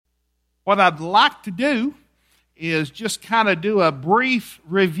What I'd like to do is just kind of do a brief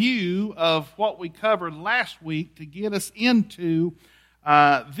review of what we covered last week to get us into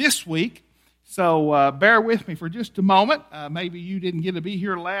this week. So bear with me for just a moment. Maybe you didn't get to be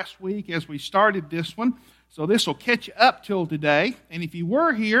here last week as we started this one. So this will catch you up till today. And if you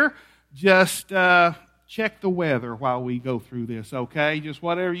were here, just check the weather while we go through this, okay? Just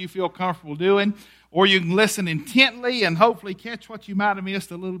whatever you feel comfortable doing. Or you can listen intently and hopefully catch what you might have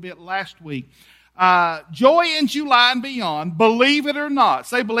missed a little bit last week. Joy in July and beyond, believe it or not.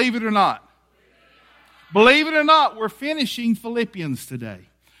 Say believe it or not. Believe it or not, we're finishing Philippians today.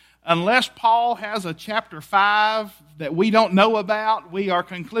 Unless Paul has a chapter 5 that we don't know about, we are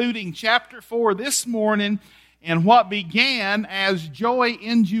concluding chapter 4 this morning. And what began as joy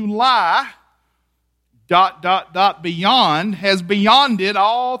in July, beyond, has beyonded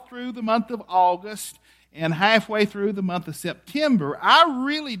all through the month of August and halfway through the month of September. I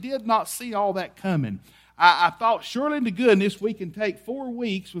really did not see all that coming. I thought surely to goodness we can take 4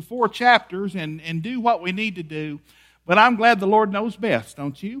 weeks with 4 chapters and do what we need to do. But I'm glad the Lord knows best,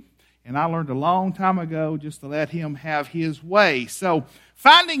 don't you? And I learned a long time ago just to let Him have His way. So,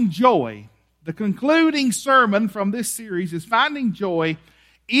 finding joy, the concluding sermon from this series is finding joy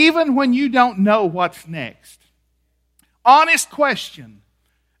even when you don't know what's next. Honest question.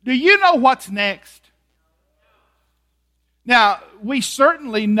 Do you know what's next? Now, we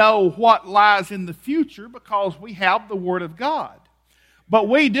certainly know what lies in the future because we have the Word of God. But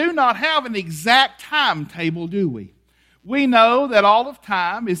we do not have an exact timetable, do we? We know that all of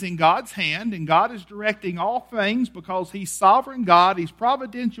time is in God's hand, and God is directing all things because He's sovereign God, He's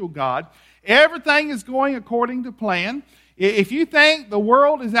providential God. Everything is going according to plan. If you think the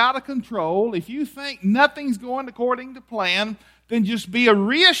world is out of control, if you think nothing's going according to plan, then just be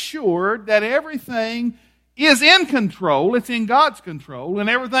reassured that everything is in control. It's in God's control, and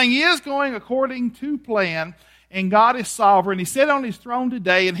everything is going according to plan, and God is sovereign. He sat on His throne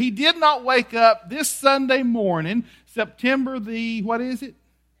today, and He did not wake up this Sunday morning, September the,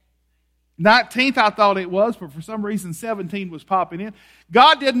 19th, I thought it was, but for some reason 17 was popping in.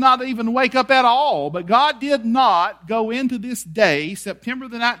 God did not even wake up at all, but God did not go into this day, September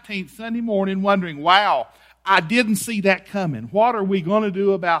the 19th, Sunday morning, wondering, wow, I didn't see that coming. What are we going to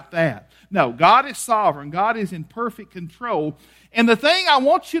do about that? No, God is sovereign. God is in perfect control. And the thing I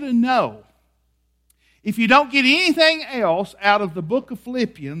want you to know, if you don't get anything else out of the book of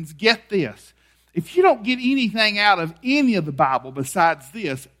Philippians, get this. If you don't get anything out of any of the Bible besides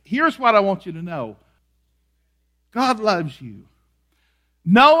this, here's what I want you to know. God loves you.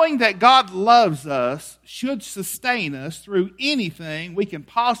 Knowing that God loves us should sustain us through anything we can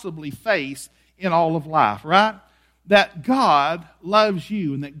possibly face in all of life, right? That God loves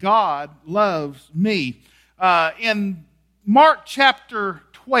you and that God loves me. In Mark chapter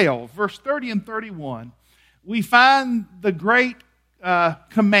 12, verse 30 and 31, we find the great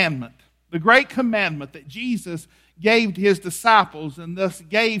commandment. The great commandment that Jesus gave to His disciples and thus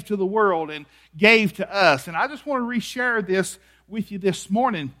gave to the world and gave to us. And I just want to reshare this with you this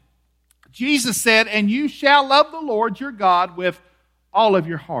morning. Jesus said, "And you shall love the Lord your God with all of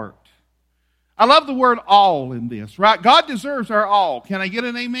your heart." I love the word all in this, right? God deserves our all. Can I get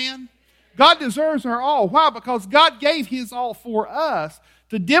an amen? God deserves our all. Why? Because God gave His all for us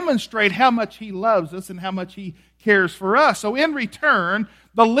to demonstrate how much He loves us and how much He cares for us. So in return,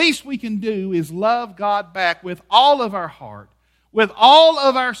 the least we can do is love God back with all of our heart, with all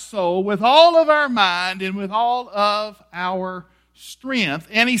of our soul, with all of our mind, and with all of our strength.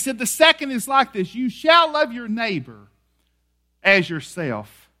 And He said the second is like this: you shall love your neighbor as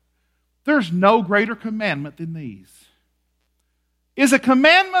yourself. There's no greater commandment than these. Is a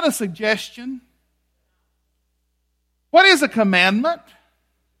commandment a suggestion? What is a commandment?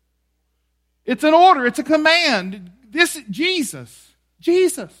 It's an order. It's a command. Jesus.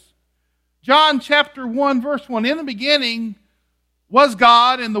 John chapter 1, verse 1. In the beginning was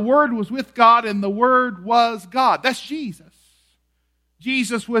God, and the Word was with God, and the Word was God. That's Jesus.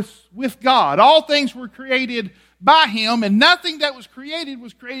 Jesus was with God. All things were created by Him, and nothing that was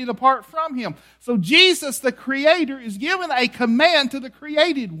created apart from Him. So Jesus, the Creator, is given a command to the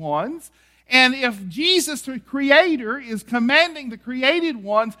created ones. And if Jesus, the Creator, is commanding the created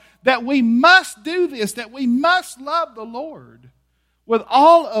ones that we must do this, that we must love the Lord with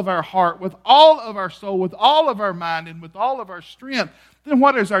all of our heart, with all of our soul, with all of our mind, and with all of our strength, then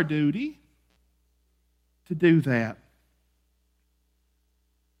what is our duty? To do that.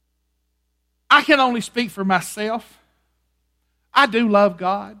 I can only speak for myself. I do love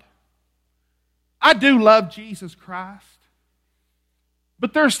God. I do love Jesus Christ.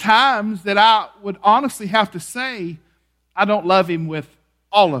 But there's times that I would honestly have to say I don't love Him with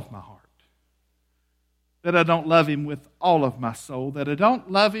all of my heart. that I don't love Him with all of my soul, that I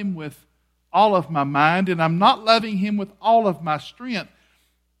don't love Him with all of my mind, and I'm not loving Him with all of my strength,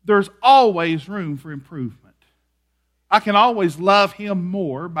 there's always room for improvement. I can always love Him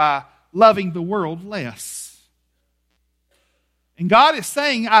more by loving the world less. And God is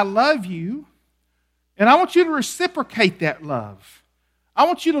saying, I love you, and I want you to reciprocate that love. I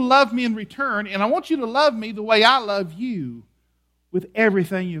want you to love me in return, and I want you to love me the way I love you with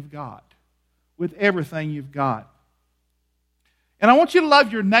everything you've got. With everything you've got. And I want you to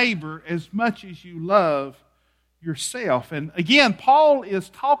love your neighbor as much as you love yourself. And again, Paul is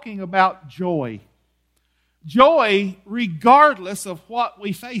talking about joy. Joy regardless of what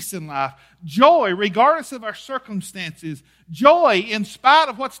we face in life. Joy regardless of our circumstances. Joy in spite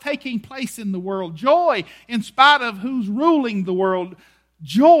of what's taking place in the world. Joy in spite of who's ruling the world.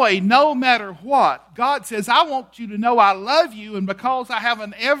 Joy no matter what. God says, I want you to know I love you, and because I have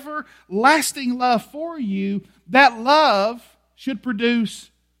an everlasting love for you, that love should produce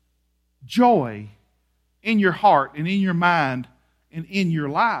joy in your heart and in your mind and in your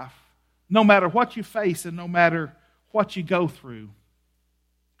life, no matter what you face and no matter what you go through.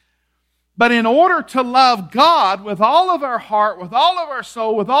 But in order to love God with all of our heart, with all of our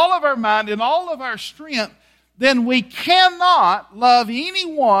soul, with all of our mind, and all of our strength, then we cannot love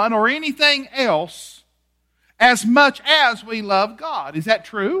anyone or anything else as much as we love God. Is that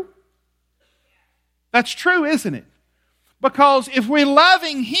true? That's true, isn't it? Because if we're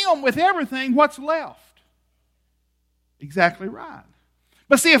loving Him with everything, what's left? Exactly right.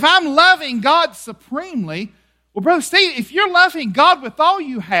 But see, if I'm loving God supremely, well, Brother Steve, if you're loving God with all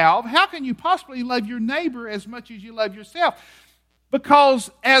you have, how can you possibly love your neighbor as much as you love yourself? Because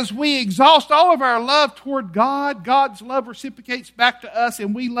as we exhaust all of our love toward God, God's love reciprocates back to us,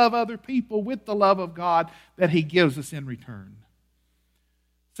 and we love other people with the love of God that He gives us in return.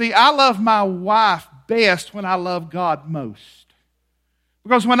 See, I love my wife best when I love God most.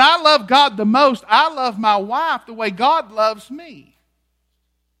 Because when I love God the most, I love my wife the way God loves me.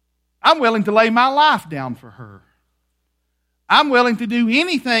 I'm willing to lay my life down for her. I'm willing to do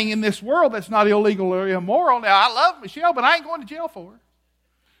anything in this world that's not illegal or immoral. Now, I love Michelle, but I ain't going to jail for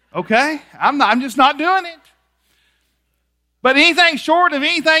her. Okay? I'm just not doing it. But anything short of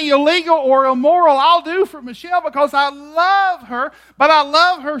anything illegal or immoral, I'll do for Michelle because I love her. But I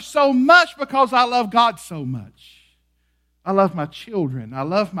love her so much because I love God so much. I love my children. I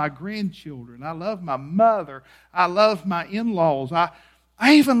love my grandchildren. I love my mother. I love my in-laws. I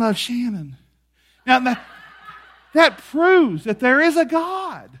even love Shannon. Now, that proves that there is a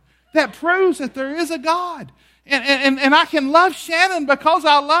God. That proves that there is a God. And I can love Shannon because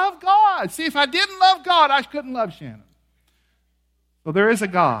I love God. See, if I didn't love God, I couldn't love Shannon. So there is a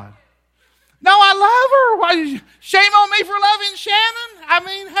God. No, I love her. Shame on me for loving Shannon. I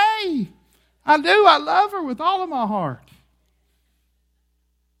mean, hey, I do. I love her with all of my heart.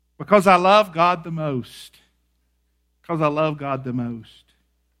 Because I love God the most. Because I love God the most.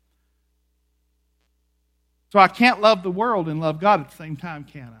 So I can't love the world and love God at the same time,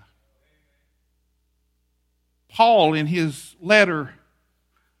 can I? Paul, in his letter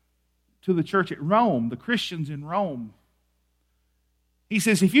to the church at Rome, the Christians in Rome, he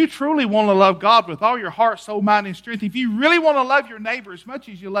says, if you truly want to love God with all your heart, soul, mind, and strength, if you really want to love your neighbor as much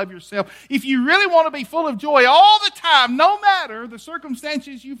as you love yourself, if you really want to be full of joy all the time, no matter the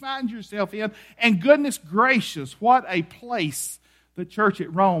circumstances you find yourself in, and goodness gracious, what a place the church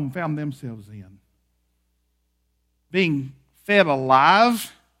at Rome found themselves in. Being fed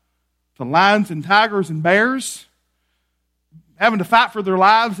alive to lions and tigers and bears, having to fight for their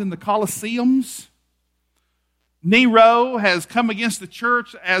lives in the Colosseums. Nero has come against the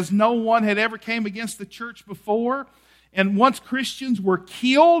church as no one had ever came against the church before. And once Christians were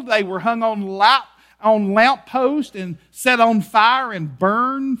killed, they were hung on lamp posts and set on fire and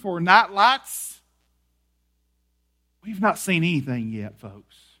burned for night lights. We've not seen anything yet,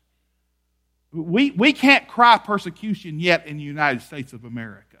 folks. We can't cry persecution yet in the United States of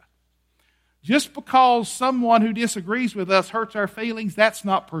America. Just because someone who disagrees with us hurts our feelings, that's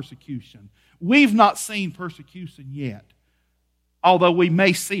not persecution. We've not seen persecution yet, although we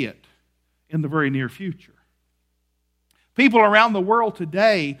may see it in the very near future. People around the world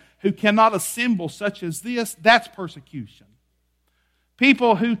today who cannot assemble such as this, that's persecution.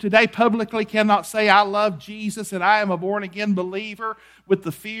 People who today publicly cannot say, I love Jesus and I am a born-again believer with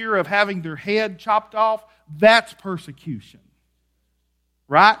the fear of having their head chopped off, that's persecution.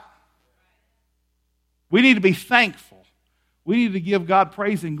 Right? We need to be thankful. We need to give God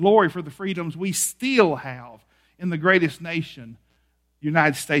praise and glory for the freedoms we still have in the greatest nation,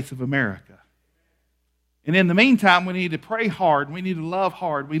 United States of America. And in the meantime, we need to pray hard. We need to love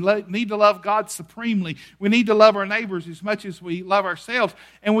hard. We need to love God supremely. We need to love our neighbors as much as we love ourselves.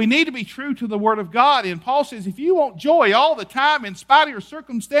 And we need to be true to the Word of God. And Paul says, if you want joy all the time in spite of your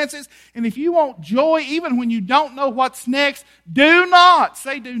circumstances, and if you want joy even when you don't know what's next, do not,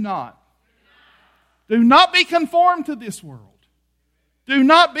 say do not. Do not be conformed to this world. Do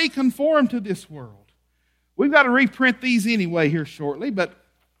not be conformed to this world. We've got to reprint these anyway here shortly, but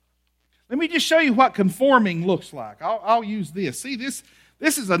let me just show you what conforming looks like. I'll use this. See, this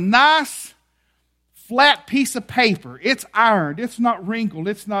is a nice, flat piece of paper. It's ironed. It's not wrinkled.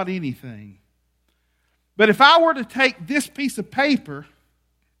 It's not anything. But if I were to take this piece of paper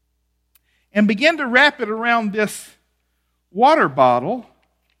and begin to wrap it around this water bottle,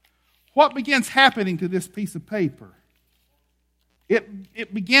 what begins happening to this piece of paper?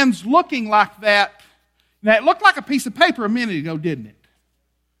 It begins looking like that. Now, it looked like a piece of paper a minute ago, didn't it?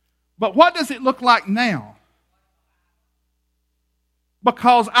 But what does it look like now?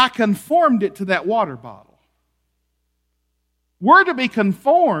 Because I conformed it to that water bottle. We're to be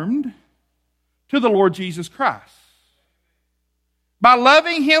conformed to the Lord Jesus Christ. By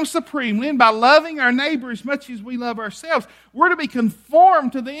loving Him supremely and by loving our neighbor as much as we love ourselves, we're to be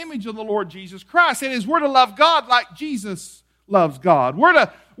conformed to the image of the Lord Jesus Christ. That is, we're to love God like Jesus loves God. We're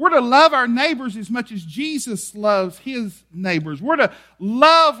to love our neighbors as much as Jesus loves His neighbors. We're to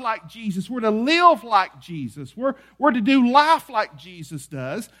love like Jesus. We're to live like Jesus. We're to do life like Jesus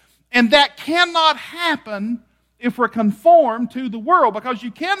does. And that cannot happen if we're conformed to the world, because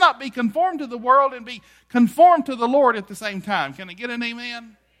you cannot be conformed to the world and be conformed to the Lord at the same time. Can I get an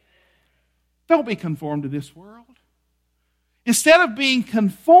amen? Don't be conformed to this world. Instead of being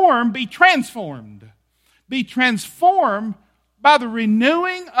conformed, be transformed. Be transformed by the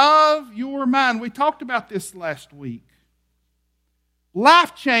renewing of your mind. We talked about this last week.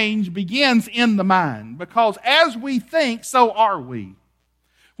 Life change begins in the mind, because as we think, so are we.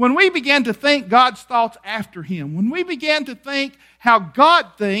 When we begin to think God's thoughts after Him, when we begin to think how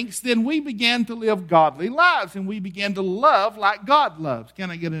God thinks, then we begin to live godly lives, and we begin to love like God loves. Can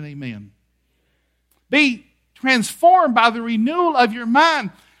I get an amen? Be transformed by the renewal of your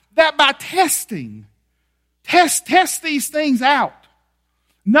mind, that by testing. Test these things out.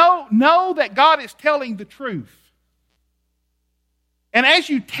 Know that God is telling the truth. And as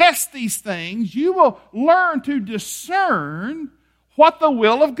you test these things, you will learn to discern what the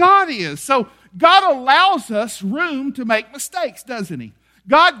will of God is. So God allows us room to make mistakes, doesn't He?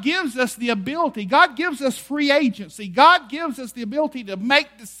 God gives us the ability. God gives us free agency. God gives us the ability to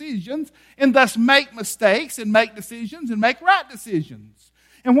make decisions and thus make mistakes and make decisions and make right decisions.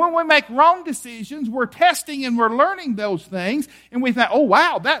 And when we make wrong decisions, we're testing and we're learning those things. And we think, oh,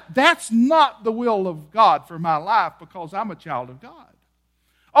 wow, that's not the will of God for my life because I'm a child of God.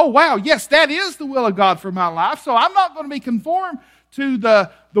 Oh, wow, yes, that is the will of God for my life. So I'm not going to be conformed to the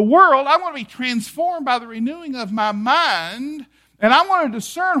world. I'm going to be transformed by the renewing of my mind. And I want to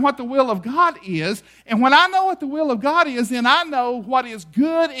discern what the will of God is. And when I know what the will of God is, then I know what is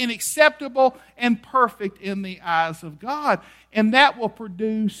good and acceptable and perfect in the eyes of God. And that will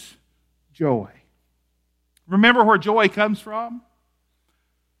produce joy. Remember where joy comes from?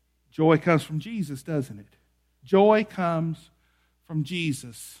 Joy comes from Jesus, doesn't it? Joy comes from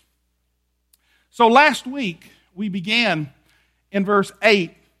Jesus. So last week, we began in verse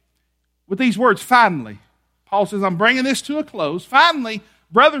 8 with these words, finally. Paul says, I'm bringing this to a close. Finally,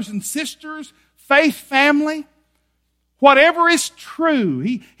 brothers and sisters, faith family, whatever is true,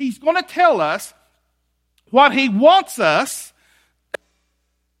 he's going to tell us what he wants us,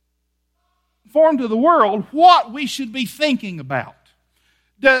 conform to the world, what we should be thinking about.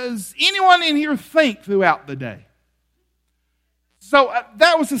 Does anyone in here think throughout the day? So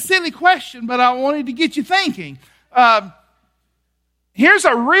that was a silly question, but I wanted to get you thinking. Here's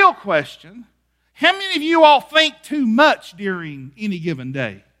a real question. How many of you all think too much during any given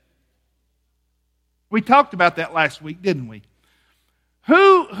day? We talked about that last week, didn't we?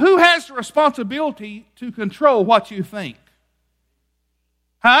 Who has the responsibility to control what you think?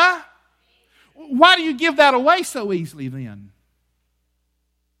 Huh? Why do you give that away so easily then?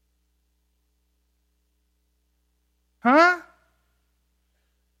 Huh?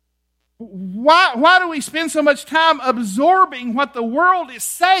 Why do we spend so much time absorbing what the world is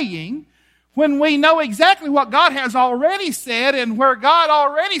saying when we know exactly what God has already said and where God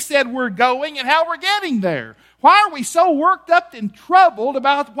already said we're going and how we're getting there? Why are we so worked up and troubled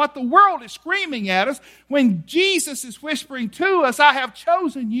about what the world is screaming at us when Jesus is whispering to us, I have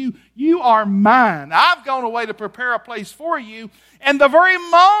chosen you, you are mine. I've gone away to prepare a place for you, and the very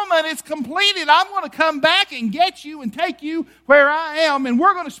moment it's completed, I'm going to come back and get you and take you where I am, and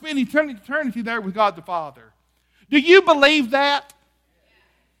we're going to spend eternity there with God the Father. Do you believe that?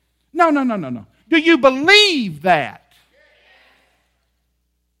 No. Do you believe that?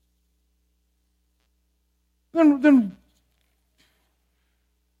 Then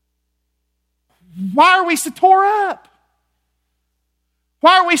why are we so tore up?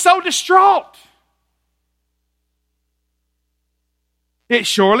 Why are we so distraught? It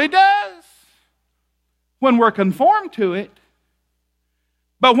surely does when we're conformed to it.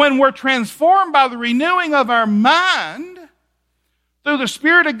 But when we're transformed by the renewing of our mind, through the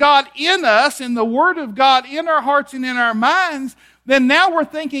Spirit of God in us and the Word of God in our hearts and in our minds, then now we're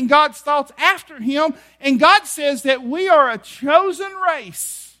thinking God's thoughts after Him. And God says that we are a chosen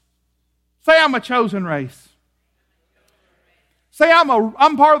race. Say, I'm a chosen race. Say,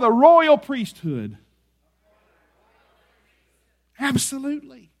 I'm part of the royal priesthood.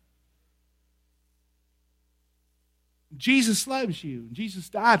 Absolutely. Jesus loves you. Jesus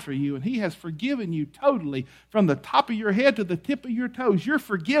died for you, and He has forgiven you totally from the top of your head to the tip of your toes. You're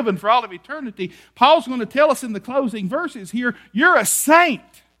forgiven for all of eternity. Paul's going to tell us in the closing verses here, you're a saint.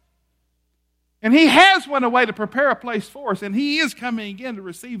 And He has went away to prepare a place for us, and He is coming again to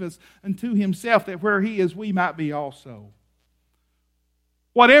receive us unto Himself, that where He is, we might be also.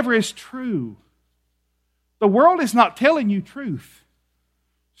 Whatever is true, the world is not telling you truth.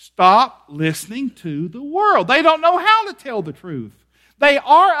 Stop listening to the world. They don't know how to tell the truth. They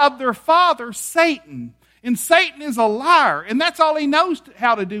are of their father, Satan. And Satan is a liar. And that's all he knows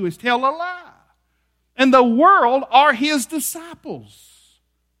how to do is tell a lie. And the world are his disciples.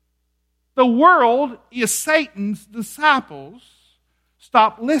 The world is Satan's disciples.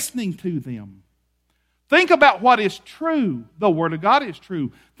 Stop listening to them. Think about what is true. The Word of God is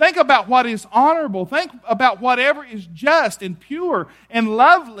true. Think about what is honorable. Think about whatever is just and pure and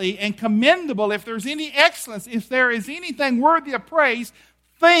lovely and commendable. If there's any excellence, if there is anything worthy of praise,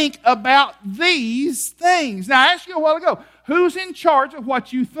 think about these things. Now, I asked you a while ago, who's in charge of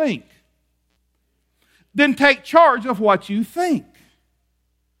what you think? Then take charge of what you think.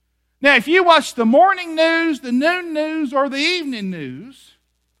 Now, if you watch the morning news, the noon news, or the evening news,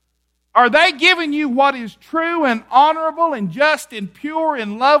 are they giving you what is true and honorable and just and pure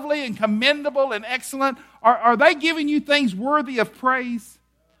and lovely and commendable and excellent? Are they giving you things worthy of praise?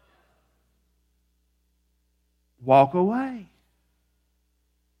 Walk away.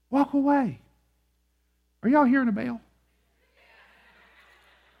 Walk away. Are y'all hearing a bell?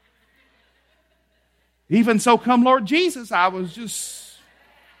 Even so come Lord Jesus,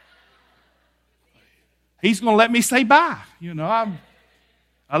 He's going to let me say bye.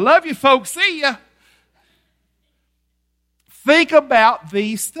 I love you folks. See ya. Think about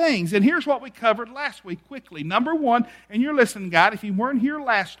these things. And here's what we covered last week quickly. Number one, and you're listening, God, if you weren't here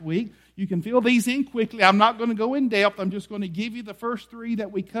last week, you can fill these in quickly. I'm not going to go in depth. I'm just going to give you the first three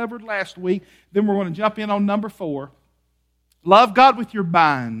that we covered last week. Then we're going to jump in on number 4. Love God with your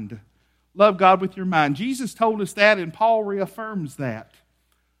mind. Love God with your mind. Jesus told us that, and Paul reaffirms that.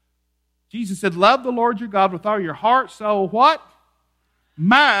 Jesus said, love the Lord your God with all your heart, soul, what?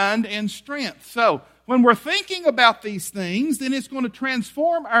 Mind and strength. So, when we're thinking about these things, then it's going to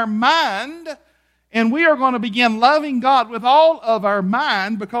transform our mind, and we are going to begin loving God with all of our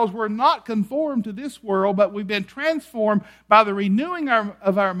mind, because we're not conformed to this world, but we've been transformed by the renewing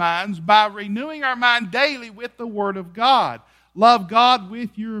of our minds, by renewing our mind daily with the Word of God. Love God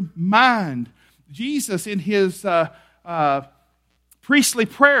with your mind. Jesus, in His priestly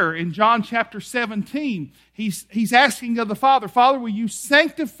prayer in John chapter 17, he's asking of the Father, Father, will you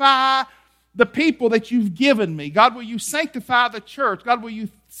sanctify the people that you've given me? God, will you sanctify the church? God, will you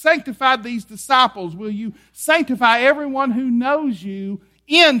sanctify these disciples? Will you sanctify everyone who knows you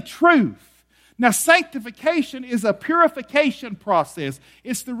in truth? Now, sanctification is a purification process.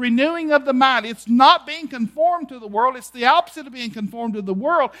 It's the renewing of the mind. It's not being conformed to the world. It's the opposite of being conformed to the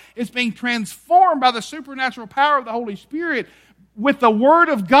world. It's being transformed by the supernatural power of the Holy Spirit. With the Word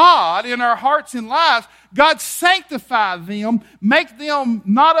of God in our hearts and lives, God sanctify them, make them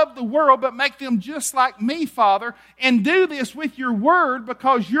not of the world, but make them just like me, Father, and do this with your Word,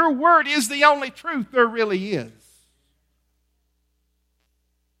 because your Word is the only truth there really is.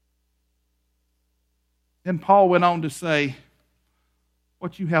 Then Paul went on to say,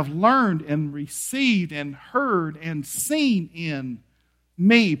 what you have learned and received and heard and seen in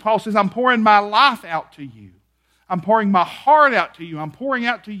me. Paul says, I'm pouring my life out to you. I'm pouring my heart out to you. I'm pouring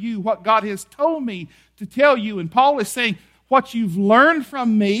out to you what God has told me to tell you. And Paul is saying, what you've learned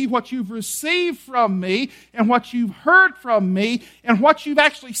from me, what you've received from me, and what you've heard from me, and what you've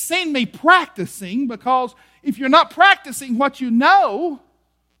actually seen me practicing, because if you're not practicing what you know,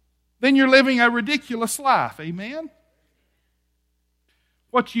 then you're living a ridiculous life. Amen?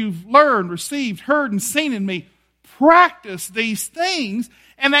 What you've learned, received, heard, and seen in me, practice these things.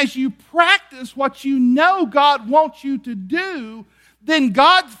 And as you practice what you know God wants you to do, then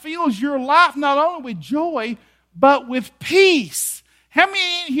God fills your life not only with joy, but with peace. How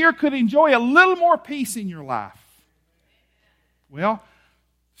many in here could enjoy a little more peace in your life? Well,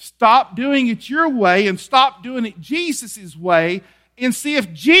 stop doing it your way and stop doing it Jesus' way, and see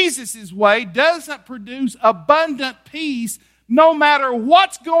if Jesus' way doesn't produce abundant peace no matter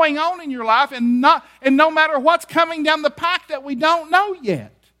what's going on in your life and no matter what's coming down the pike that we don't know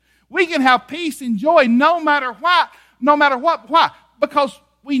yet. We can have peace and joy no matter what. Why? Because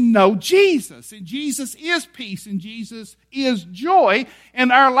we know Jesus, and Jesus is peace, and Jesus is joy,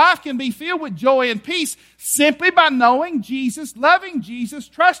 and our life can be filled with joy and peace simply by knowing Jesus, loving Jesus,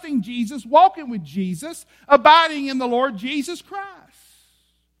 trusting Jesus, walking with Jesus, abiding in the Lord Jesus Christ.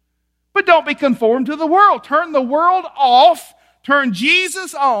 But don't be conformed to the world. Turn the world off, turn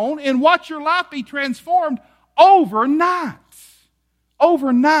Jesus on, and watch your life be transformed overnight.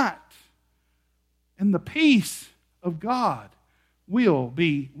 Overnight. And the peace of God will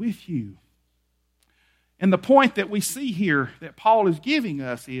be with you. And the point that we see here that Paul is giving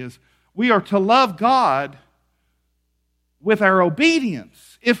us is we are to love God with our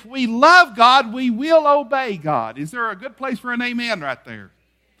obedience. If we love God, we will obey God. Is there a good place for an amen right there?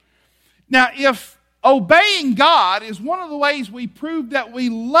 Now, if obeying God is one of the ways we prove that we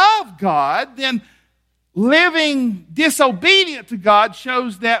love God, then living disobedient to God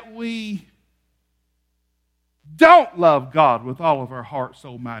shows that we don't love God with all of our heart,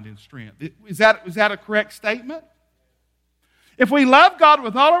 soul, mind, and strength. Is that a correct statement? If we love God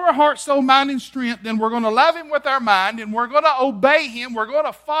with all of our heart, soul, mind, and strength, then we're going to love Him with our mind, and we're going to obey Him, we're going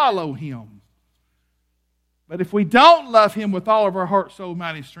to follow Him. But if we don't love Him with all of our heart, soul,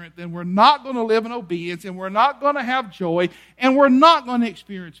 mind, and strength, then we're not going to live in obedience, and we're not going to have joy, and we're not going to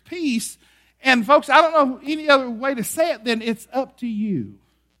experience peace. And folks, I don't know any other way to say it than it's up to you.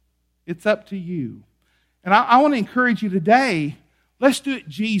 It's up to you. And I want to encourage you today, let's do it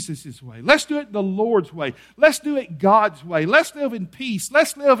Jesus' way. Let's do it the Lord's way. Let's do it God's way. Let's live in peace.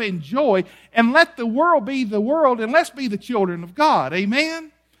 Let's live in joy. And let the world be the world, and let's be the children of God.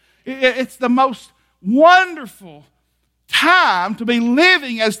 Amen? It's the most wonderful time to be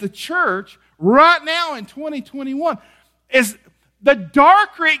living as the church right now in 2021. As the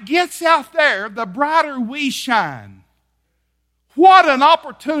darker it gets out there, the brighter we shine. What an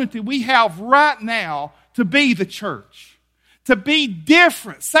opportunity we have right now to be the church. To be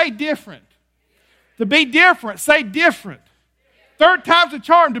different. Say different. To be different. Say different. Third time's a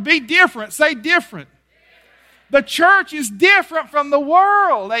charm. To be different. Say different. The church is different from the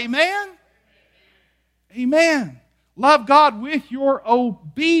world. Amen? Amen. Love God with your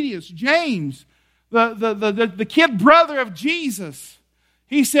obedience. James, the kid brother of Jesus,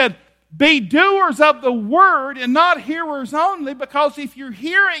 he said, be doers of the word and not hearers only, because if you're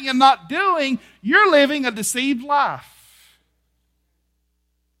hearing and not doing, you're living a deceived life.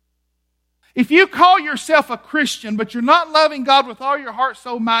 If you call yourself a Christian, but you're not loving God with all your heart,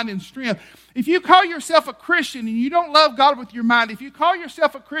 soul, mind, and strength, if you call yourself a Christian and you don't love God with your mind, if you call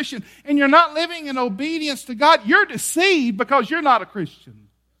yourself a Christian and you're not living in obedience to God, you're deceived because you're not a Christian.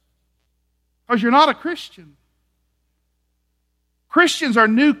 Because you're not a Christian. Christians are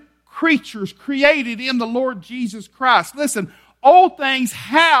new creatures created in the Lord Jesus Christ. Listen, old things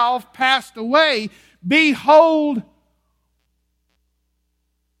have passed away. Behold,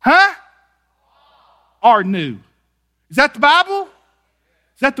 are new. Is that the Bible?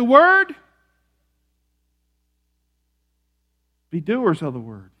 Is that the Word? Be doers of the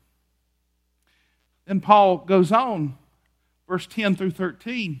Word. Then Paul goes on, verse 10 through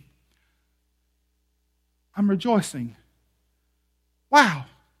 13. I'm rejoicing. Wow.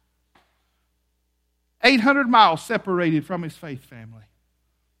 800 miles separated from his faith family.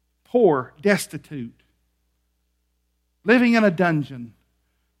 Poor, destitute. Living in a dungeon.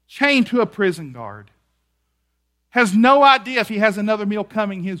 Chained to a prison guard. Has no idea if he has another meal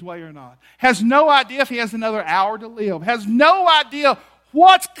coming his way or not. Has no idea if he has another hour to live. Has no idea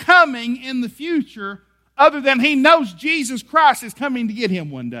what's coming in the future other than he knows Jesus Christ is coming to get him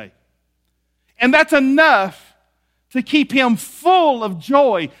one day. And that's enough to keep him full of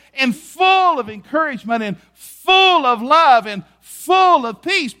joy and full of encouragement and full of love and full of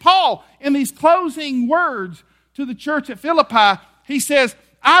peace. Paul, in these closing words to the church at Philippi, he says,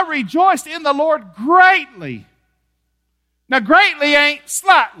 I rejoiced in the Lord greatly. Now, greatly ain't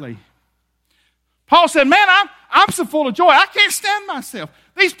slightly. Paul said, man, I'm so full of joy, I can't stand myself.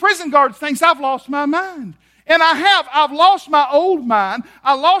 These prison guards think I've lost my mind. And I have. I've lost my old mind.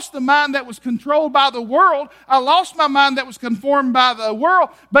 I lost the mind that was controlled by the world. I lost my mind that was conformed by the world.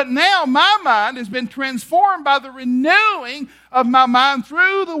 But now my mind has been transformed by the renewing of my mind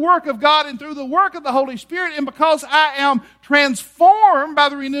through the work of God and through the work of the Holy Spirit. And because I am transformed by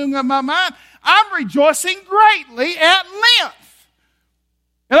the renewing of my mind, I'm rejoicing greatly at length.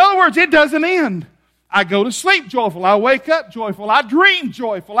 In other words, it doesn't end. I go to sleep joyful. I wake up joyful. I dream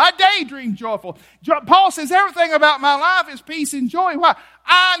joyful. I daydream joyful. Paul says everything about my life is peace and joy. Why?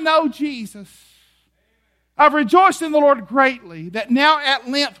 I know Jesus. I've rejoiced in the Lord greatly that now at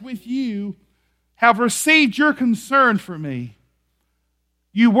length with you have received your concern for me.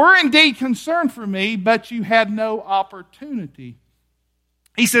 You were indeed concerned for me, but you had no opportunity.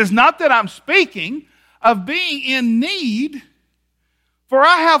 He says, not that I'm speaking of being in need, for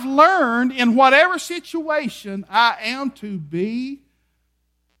I have learned in whatever situation I am to be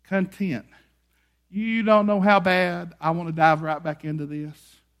content. You don't know how bad I want to dive right back into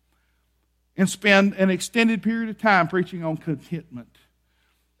this and spend an extended period of time preaching on contentment.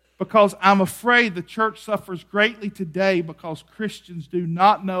 Because I'm afraid the church suffers greatly today because Christians do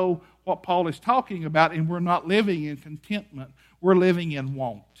not know what Paul is talking about, and we're not living in contentment. We're living in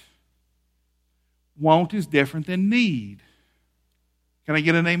want. Want is different than need. Can I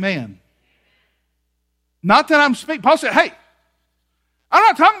get an amen? Not that I'm speaking. Paul said, hey, I'm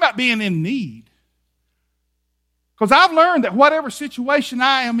not talking about being in need. Because I've learned that whatever situation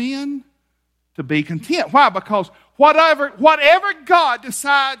I am in, to be content. Why? Because whatever God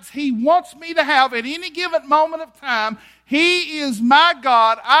decides He wants me to have at any given moment of time, He is my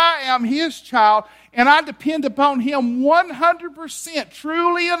God. I am His child. And I depend upon Him 100%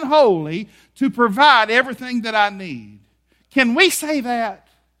 truly and wholly to provide everything that I need. Can we say that?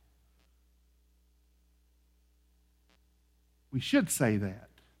 We should say that.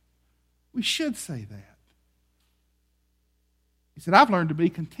 We should say that. He said, I've learned to be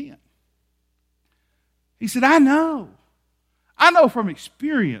content. He said, I know from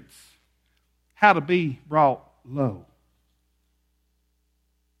experience how to be brought low.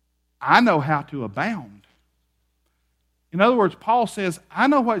 I know how to abound. In other words, Paul says, I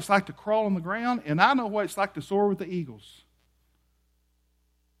know what it's like to crawl on the ground, and I know what it's like to soar with the eagles.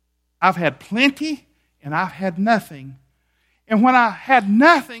 I've had plenty, and I've had nothing. And when I had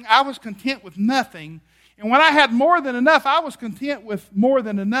nothing, I was content with nothing. And when I had more than enough, I was content with more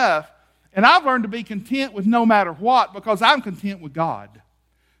than enough. And I've learned to be content with no matter what because I'm content with God.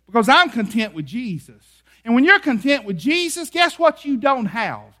 Because I'm content with Jesus. And when you're content with Jesus, guess what you don't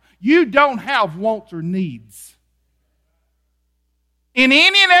have? You don't have wants or needs. In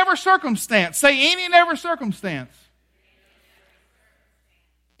any and every circumstance. Say any and every circumstance.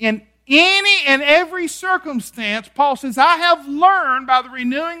 In any and every circumstance, Paul says, I have learned by the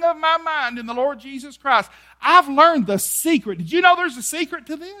renewing of my mind in the Lord Jesus Christ. I've learned the secret. Did you know there's a secret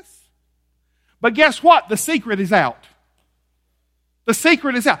to this? But guess what? The secret is out. The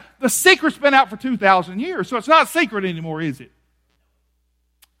secret is out. The secret's been out for 2,000 years, so it's not a secret anymore, is it?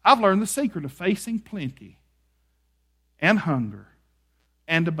 I've learned the secret of facing plenty and hunger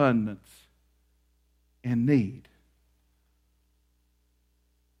and abundance and need.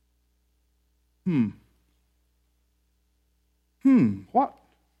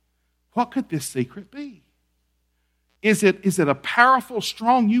 What could this secret be? Is it a powerful,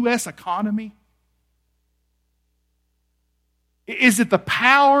 strong U.S. economy? Is it the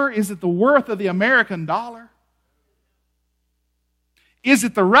power? Is it the worth of the American dollar? Is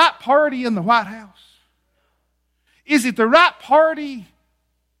it the right party in the White House? Is it the right party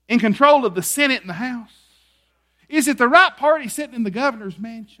in control of the Senate and the House? Is it the right party sitting in the governor's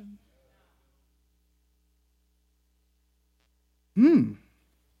mansion?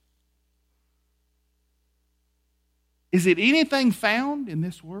 Is it anything found in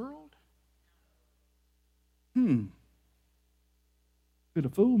this world? Could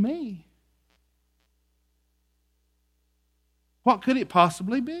have fooled me. What could it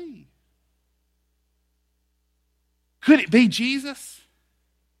possibly be? Could it be Jesus?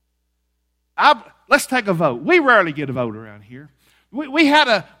 Let's take a vote. We rarely get a vote around here. We had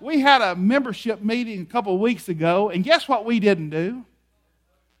a membership meeting a couple of weeks ago, and guess what we didn't do?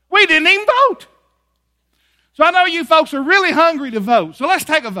 We didn't even vote. So I know you folks are really hungry to vote, so let's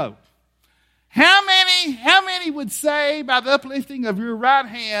take a vote. How many would say by the uplifting of your right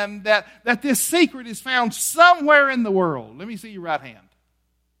hand that this secret is found somewhere in the world? Let me see your right hand.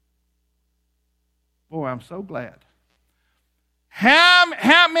 Boy, I'm so glad. How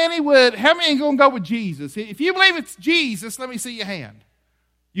many going to go with Jesus? If you believe it's Jesus, let me see your hand.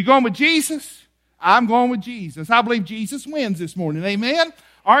 You going with Jesus? I'm going with Jesus. I believe Jesus wins this morning. Amen?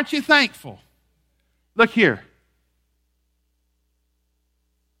 Aren't you thankful? Look here.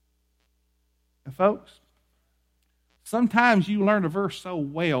 And folks, sometimes you learn a verse so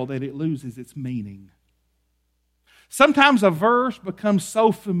well that it loses its meaning. Sometimes a verse becomes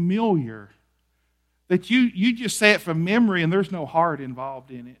so familiar that you just say it from memory and there's no heart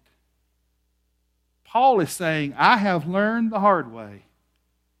involved in it. Paul is saying, I have learned the hard way.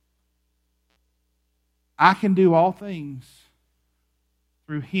 I can do all things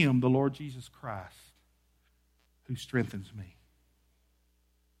through Him, the Lord Jesus Christ, who strengthens me.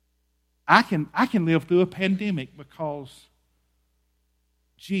 I can live through a pandemic because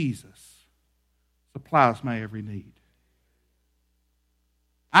Jesus supplies my every need.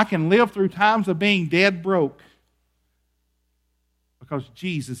 I can live through times of being dead broke because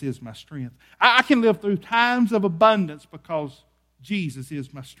Jesus is my strength. I can live through times of abundance because Jesus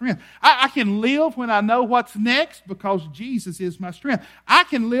is my strength. I can live when I know what's next because Jesus is my strength. I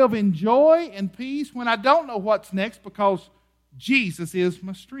can live in joy and peace when I don't know what's next because Jesus is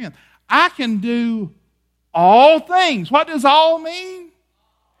my strength. I can do all things. What does all mean?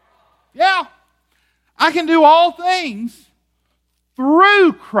 Yeah. I can do all things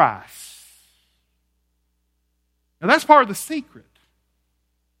through Christ. Now that's part of the secret.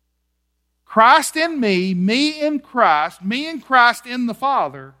 Christ in me in Christ, me and Christ in the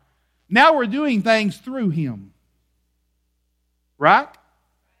Father. Now we're doing things through Him. Right?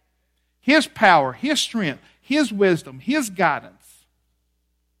 His power, His strength, His wisdom, His guidance.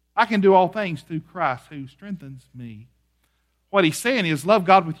 I can do all things through Christ who strengthens me. What he's saying is, love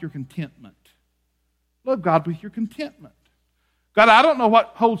God with your contentment. Love God with your contentment. God, I don't know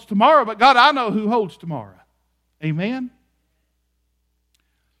what holds tomorrow, but God, I know who holds tomorrow. Amen?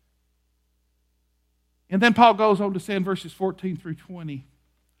 And then Paul goes on to say in verses 14 through 20,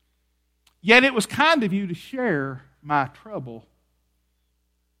 yet it was kind of you to share my trouble.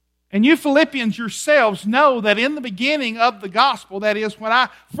 And you Philippians yourselves know that in the beginning of the gospel, that is, when I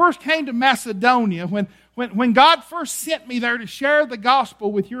first came to Macedonia, when God first sent me there to share the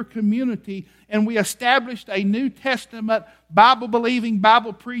gospel with your community, and we established a New Testament, Bible-believing,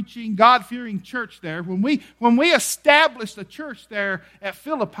 Bible-preaching, God-fearing church there, when we established a church there at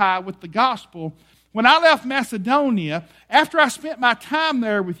Philippi with the gospel, when I left Macedonia, after I spent my time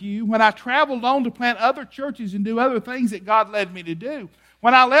there with you, when I traveled on to plant other churches and do other things that God led me to do,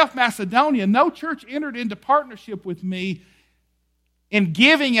 when I left Macedonia, no church entered into partnership with me in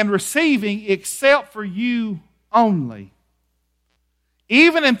giving and receiving except for you only.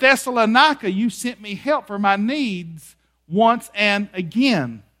 Even in Thessalonica, you sent me help for my needs once and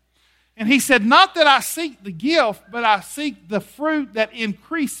again. And he said, not that I seek the gift, but I seek the fruit that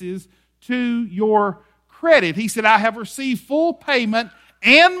increases to your credit. He said, I have received full payment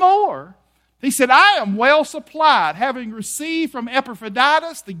and more. He said, I am well supplied, having received from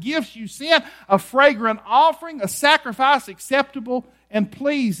Epaphroditus the gifts you sent, a fragrant offering, a sacrifice acceptable and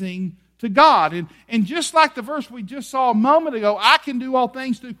pleasing to God. And just like the verse we just saw a moment ago, I can do all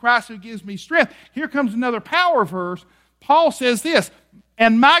things through Christ who gives me strength. Here comes another power verse. Paul says this,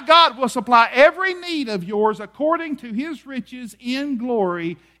 and my God will supply every need of yours according to His riches in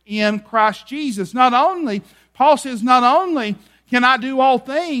glory in Christ Jesus. Paul says, not only can I do all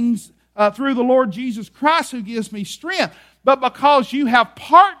things through the Lord Jesus Christ who gives me strength, but because you have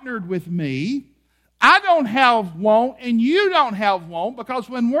partnered with me, I don't have want and you don't have want, because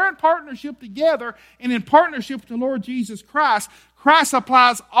when we're in partnership together and in partnership with the Lord Jesus Christ, Christ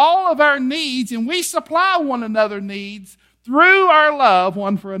supplies all of our needs and we supply one another's needs through our love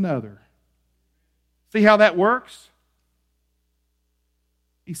one for another. See how that works?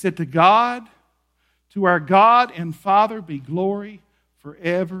 He said, to our God and Father be glory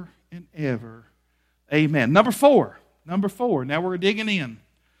forever and ever. Amen. Number four. Now we're digging in.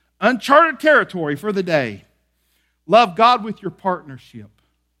 Uncharted territory for the day. Love God with your partnership.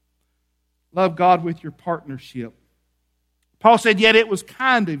 Love God with your partnership. Paul said, yet it was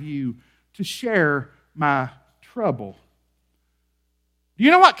kind of you to share my trouble. Do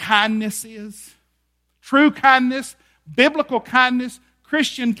you know what kindness is? True kindness, biblical kindness,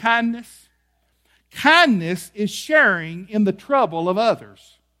 Christian kindness. Kindness is sharing in the trouble of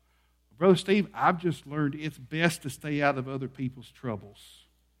others. Brother Steve, I've just learned it's best to stay out of other people's troubles.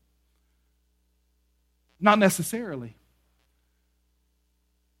 Not necessarily.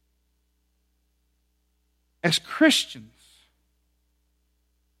 As Christians,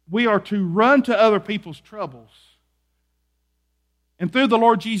 we are to run to other people's troubles and through the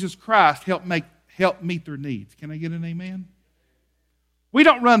Lord Jesus Christ help meet their needs. Can I get an amen? We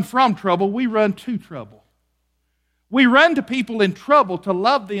don't run from trouble, we run to trouble. We run to people in trouble to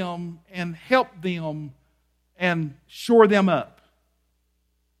love them and help them and shore them up.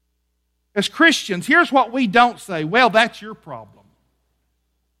 As Christians, here's what we don't say. Well, that's your problem.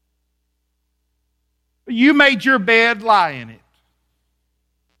 You made your bed, lie in it.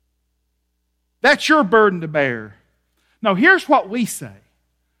 That's your burden to bear. No, here's what we say.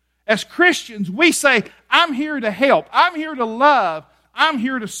 As Christians, we say, I'm here to help. I'm here to love. I'm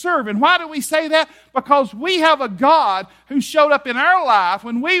here to serve. And why do we say that? Because we have a God who showed up in our life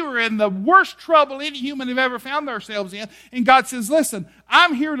when we were in the worst trouble any human have ever found ourselves in. And God says, listen,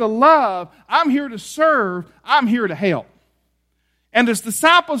 I'm here to love. I'm here to serve. I'm here to help. And as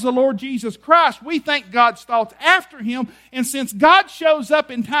disciples of the Lord Jesus Christ, we think God's thoughts after Him. And since God shows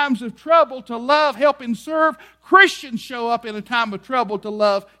up in times of trouble to love, help, and serve, Christians show up in a time of trouble to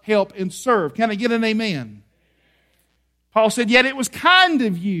love, help, and serve. Can I get an amen? Paul said, yet it was kind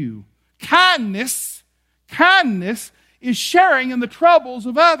of you. Kindness is sharing in the troubles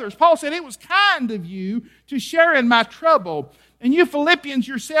of others. Paul said, it was kind of you to share in my trouble. And you Philippians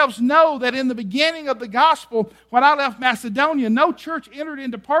yourselves know that in the beginning of the gospel, when I left Macedonia, no church entered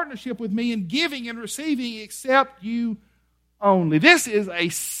into partnership with me in giving and receiving except you only. This is a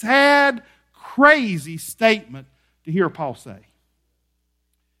sad, crazy statement to hear Paul say.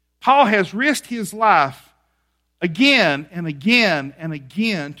 Paul has risked his life again and again and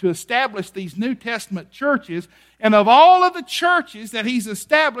again to establish these New Testament churches. And of all of the churches that he's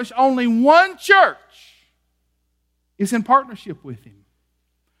established, only one church is in partnership with him.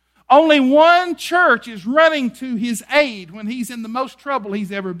 Only one church is running to his aid when he's in the most trouble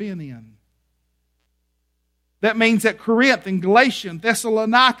he's ever been in. That means that Corinth and Galatia and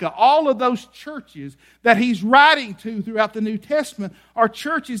Thessalonica, all of those churches that he's writing to throughout the New Testament are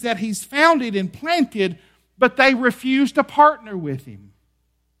churches that he's founded and planted, but they refuse to partner with him.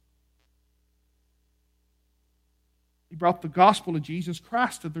 He brought the gospel of Jesus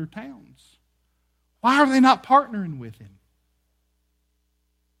Christ to their towns. Why are they not partnering with him?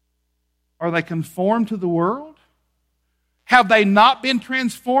 Are they conformed to the world? Have they not been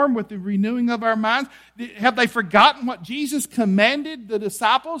transformed with the renewing of our minds? Have they forgotten what Jesus commanded the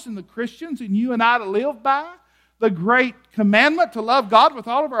disciples and the Christians and you and I to live by? The great commandment to love God with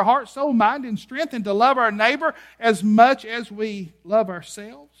all of our heart, soul, mind, and strength, and to love our neighbor as much as we love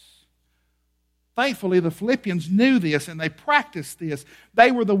ourselves. Thankfully, the Philippians knew this and they practiced this. They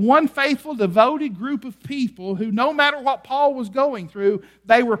were the one faithful, devoted group of people who, no matter what Paul was going through,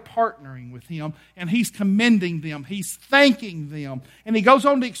 they were partnering with him. And he's commending them. He's thanking them. And he goes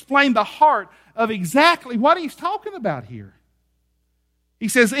on to explain the heart of exactly what he's talking about here. He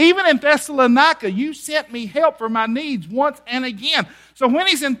says, even in Thessalonica, you sent me help for my needs once and again. So when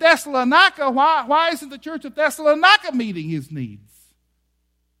he's in Thessalonica, why isn't the church of Thessalonica meeting his needs?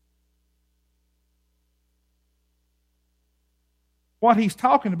 What he's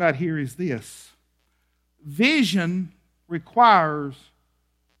talking about here is this. Vision requires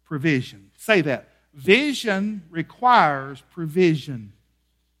provision. Say that. Vision requires provision.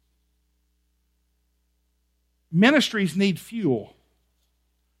 Ministries need fuel,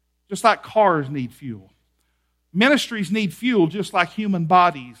 just like cars need fuel. Ministries need fuel just like human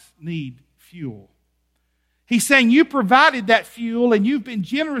bodies need fuel. He's saying you provided that fuel and you've been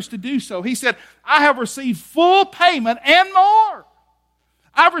generous to do so. He said, I have received full payment and more.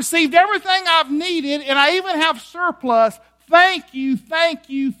 I've received everything I've needed, and I even have surplus. Thank you, thank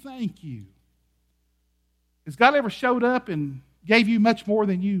you, thank you. Has God ever showed up and gave you much more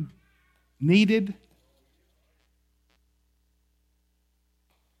than you needed?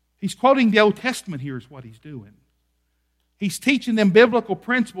 He's quoting the Old Testament here is what he's doing. He's teaching them biblical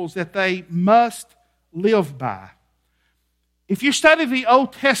principles that they must live by. If you study the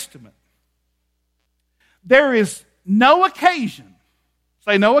Old Testament, there is no occasion,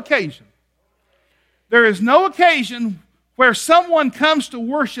 say no occasion. There is no occasion where someone comes to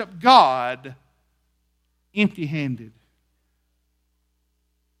worship God empty-handed.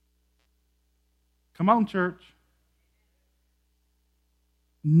 Come on, church.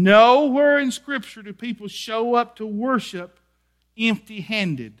 Nowhere in Scripture do people show up to worship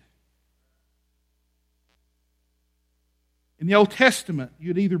empty-handed. In the Old Testament,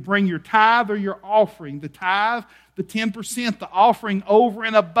 you'd either bring your tithe or your offering. The tithe, the 10%, the offering over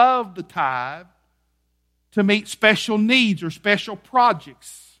and above the tithe to meet special needs or special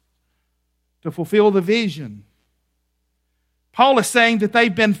projects to fulfill the vision. Paul is saying that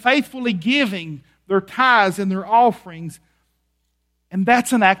they've been faithfully giving their tithes and their offerings. And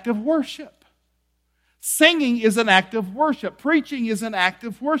that's an act of worship. Singing is an act of worship. Preaching is an act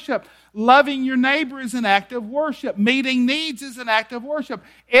of worship. Loving your neighbor is an act of worship. Meeting needs is an act of worship.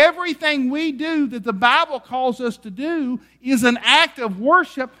 Everything we do that the Bible calls us to do is an act of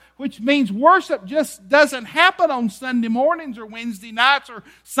worship, which means worship just doesn't happen on Sunday mornings or Wednesday nights or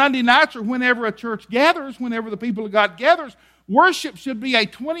Sunday nights or whenever a church gathers, whenever the people of God gathers. Worship should be a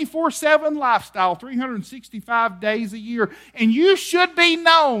 24/7 lifestyle, 365 days a year. And you should be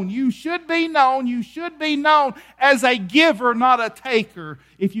known as a giver, not a taker,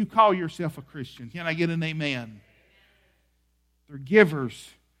 if you call yourself a Christian. Can I get an amen? They're givers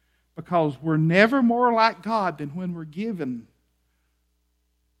because we're never more like God than when we're given.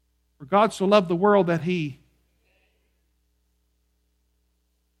 For God so loved the world that He...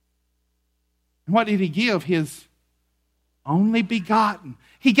 And what did He give? His only begotten.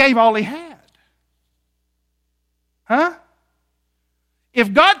 He gave all He had. Huh?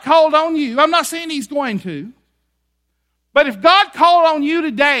 If God called on you, I'm not saying He's going to, but if God called on you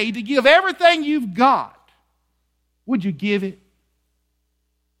today to give everything you've got, would you give it?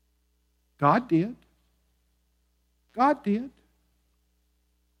 God did. God did.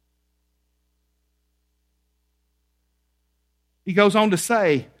 He goes on to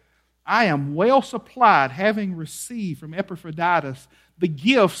say, I am well supplied, having received from Epaphroditus the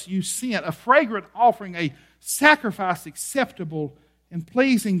gifts you sent, a fragrant offering, a sacrifice acceptable and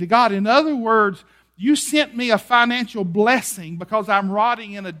pleasing to God. In other words, you sent me a financial blessing because I'm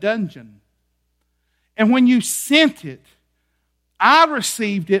rotting in a dungeon. And when you sent it, I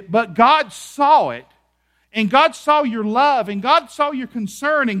received it, but God saw it. And God saw your love, and God saw your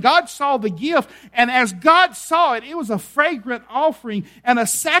concern, and God saw the gift. And as God saw it, it was a fragrant offering and a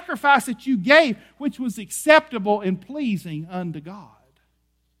sacrifice that you gave, which was acceptable and pleasing unto God.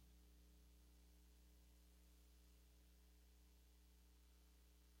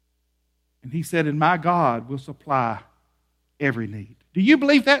 And He said, and my God will supply every need. Do you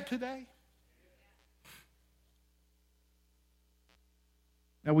believe that today?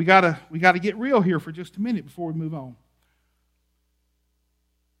 Now we gotta get real here for just a minute before we move on.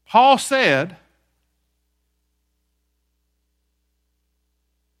 Paul said,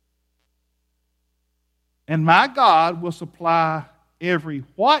 and my God will supply every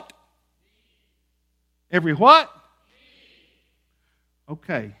what? Every what?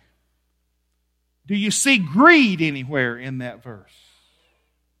 Okay. Do you see greed anywhere in that verse?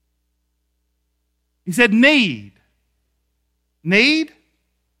 He said need. Need?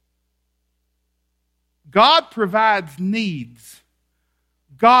 God provides needs.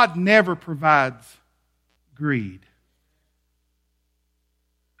 God never provides greed.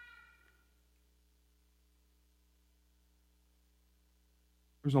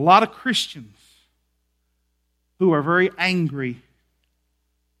 There's a lot of Christians who are very angry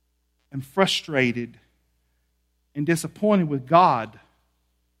and frustrated and disappointed with God.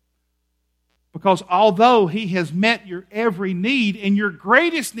 Because although He has met your every need, and your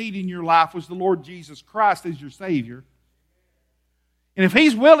greatest need in your life was the Lord Jesus Christ as your Savior, and if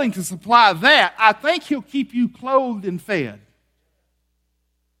He's willing to supply that, I think He'll keep you clothed and fed.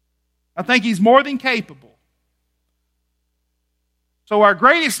 I think He's more than capable. So our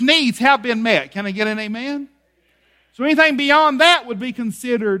greatest needs have been met. Can I get an amen? So anything beyond that would be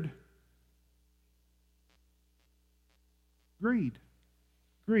considered greed.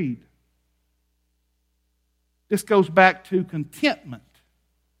 Greed. This goes back to contentment.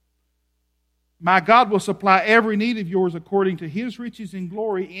 My God will supply every need of yours according to His riches and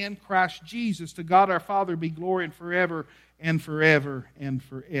glory in Christ Jesus. To God our Father be glory and forever and forever and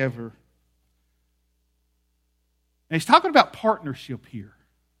forever. Now he's talking about partnership here.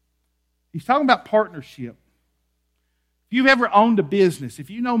 He's talking about partnership. If you've ever owned a business, if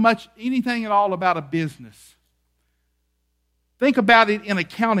you know anything at all about a business, think about it in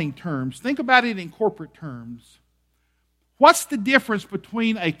accounting terms. Think about it in corporate terms. What's the difference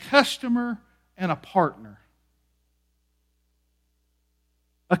between a customer and a partner?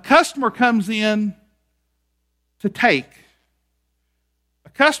 A customer comes in to take. A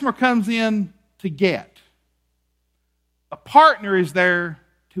customer comes in to get. A partner is there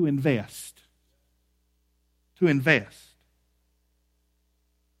to invest. To invest.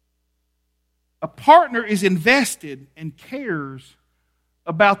 A partner is invested and cares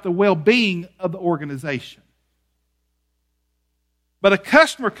about the well-being of the organization. But a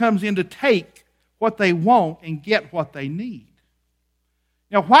customer comes in to take what they want and get what they need.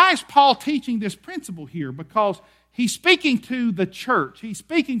 Now, why is Paul teaching this principle here? Because he's speaking to the church. He's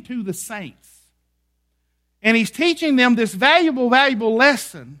speaking to the saints. And he's teaching them this valuable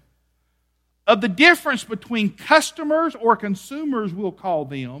lesson of the difference between customers or consumers, we'll call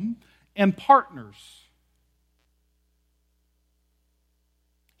them, and partners.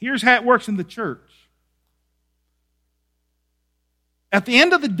 Here's how it works in the church. At the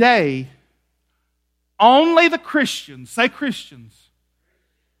end of the day, only the Christians, say Christians,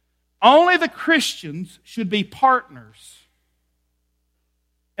 only the Christians should be partners,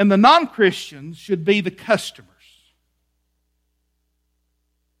 and the non-Christians should be the customers.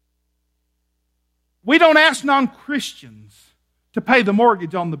 We don't ask non-Christians to pay the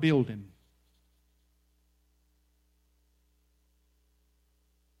mortgage on the building.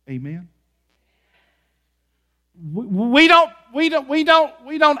 Amen. We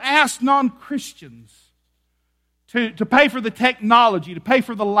don't ask non-Christians to pay for the technology, to pay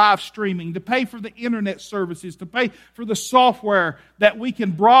for the live streaming, to pay for the internet services, to pay for the software that we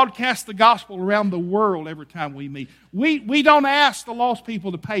can broadcast the gospel around the world every time we meet. We don't ask the lost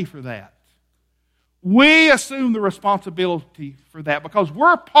people to pay for that. We assume the responsibility for that because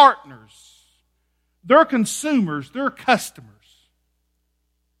we're partners. They're consumers. They're customers.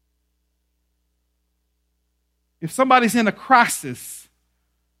 If somebody's in a crisis,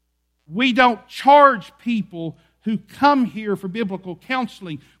 we don't charge people who come here for biblical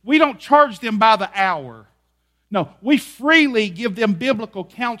counseling. We don't charge them by the hour. No, we freely give them biblical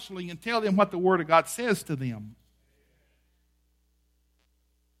counseling and tell them what the Word of God says to them.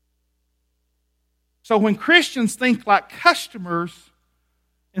 So when Christians think like customers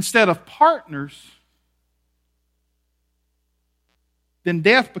instead of partners, then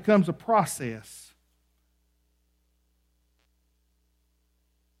death becomes a process.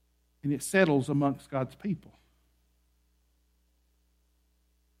 And it settles amongst God's people.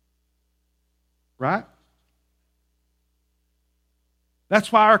 Right?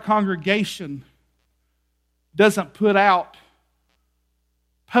 That's why our congregation doesn't put out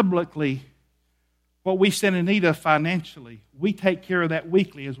publicly what we stand in need of financially. We take care of that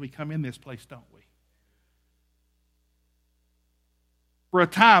weekly as we come in this place, don't we? For a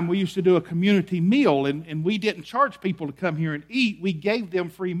time, we used to do a community meal, and we didn't charge people to come here and eat. We gave them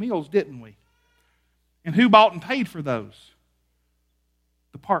free meals, didn't we? And who bought and paid for those?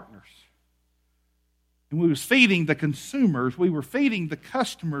 The partners. And we was feeding the consumers. We were feeding the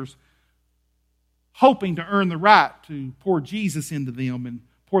customers, hoping to earn the right to pour Jesus into them and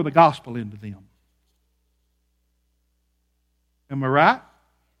pour the gospel into them. Am I right?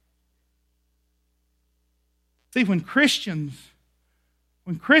 See, when Christians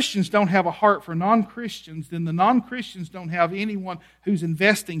don't have a heart for non-Christians, then the non-Christians don't have anyone who's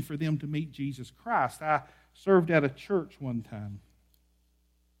investing for them to meet Jesus Christ. I served at a church one time.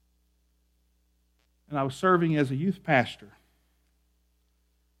 And I was serving as a youth pastor.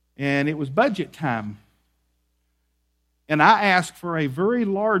 And it was budget time. And I asked for a very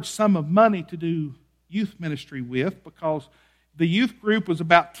large sum of money to do youth ministry with because the youth group was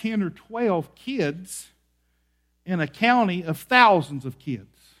about 10 or 12 kids in a county of thousands of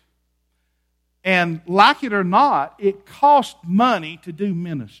kids. And like it or not, it cost money to do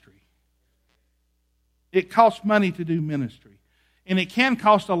ministry. It costs money to do ministry. And it can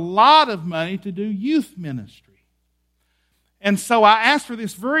cost a lot of money to do youth ministry. And so I asked for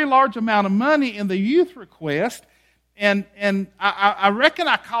this very large amount of money in the youth request, and I reckon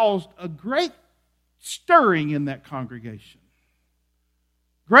I caused a great stirring in that congregation.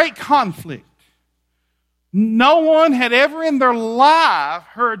 Great conflict. No one had ever in their life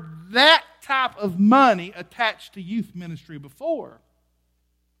heard that type of money attached to youth ministry before.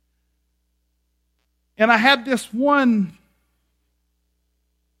 And I had this one,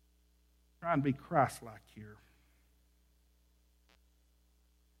 trying to be Christ-like here.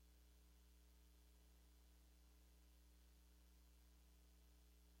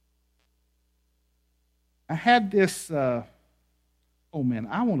 I had this, oh man,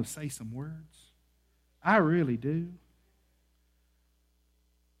 I want to say some words. I really do.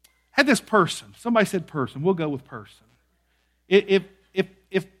 Had this person. Somebody said person. We'll go with person. If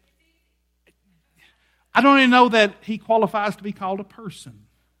I don't even know that he qualifies to be called a person.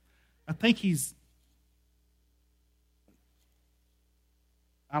 I think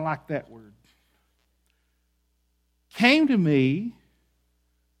I like that word. Came to me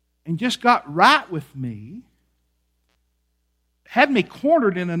and just got right with me. Had me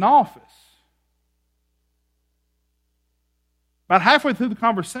cornered in an office. About halfway through the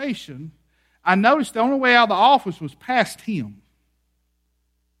conversation, I noticed the only way out of the office was past him.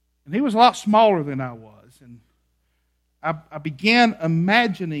 And he was a lot smaller than I was. And I began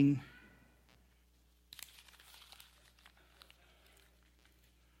imagining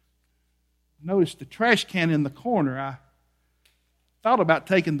noticed the trash can in the corner. I thought about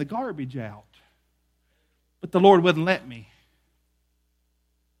taking the garbage out. But the Lord wouldn't let me.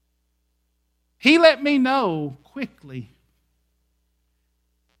 He let me know quickly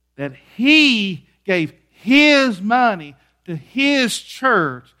that He gave His money to His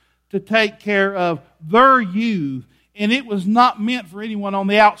church to take care of their youth, and it was not meant for anyone on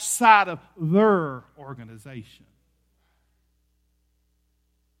the outside of their organization.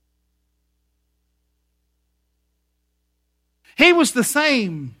 He was the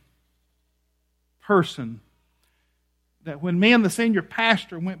same person that when me and the senior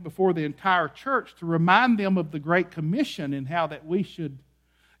pastor went before the entire church to remind them of the Great Commission and how that we should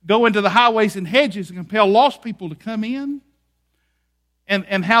go into the highways and hedges and compel lost people to come in,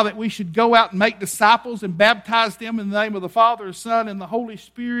 and how that we should go out and make disciples and baptize them in the name of the Father, the Son, and the Holy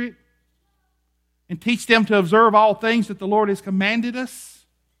Spirit, and teach them to observe all things that the Lord has commanded us.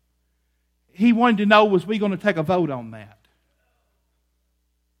 He wanted to know, was we going to take a vote on that?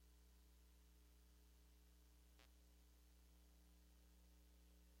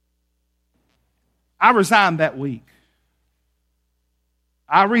 I resigned that week.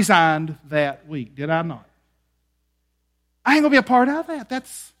 I resigned that week, did I not? I ain't going to be a part of that.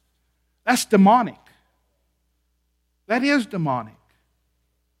 That's demonic. That is demonic.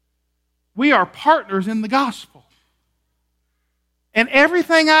 We are partners in the gospel. And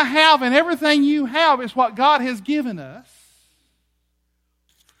everything I have and everything you have is what God has given us.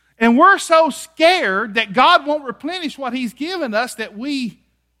 And we're so scared that God won't replenish what He's given us that we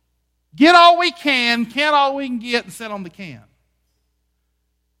get all we can all we can get, and sit on the can.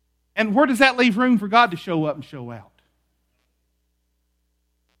 And where does that leave room for God to show up and show out?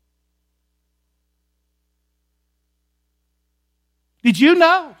 Did you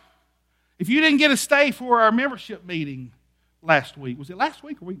know? If you didn't get a stay for our membership meeting last week, was it last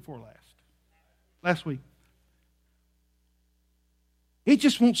week or week before last? Last week. It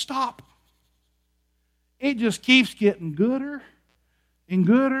just won't stop. It just keeps getting gooder and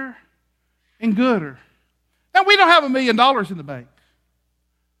gooder and gooder. Now, we don't have $1 million in the bank.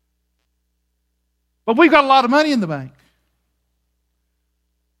 But we've got a lot of money in the bank.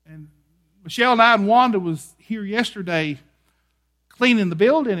 And Michelle and I and Wanda was here yesterday cleaning the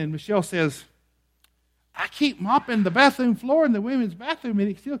building, and Michelle says, I keep mopping the bathroom floor in the women's bathroom,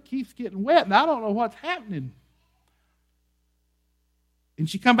 and it still keeps getting wet, and I don't know what's happening. And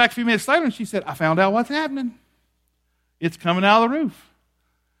she come back a few minutes later, and she said, I found out what's happening. It's coming out of the roof.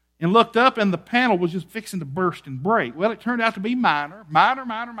 And looked up, and the panel was just fixing to burst and break. Well, it turned out to be minor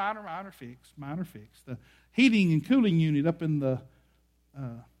fix. The heating and cooling unit up in the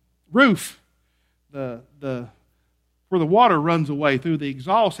roof, where the water runs away through the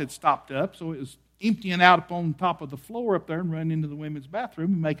exhaust had stopped up, so it was emptying out up on top of the floor up there and running into the women's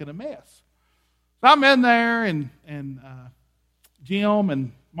bathroom and making a mess. So I'm in there, and Jim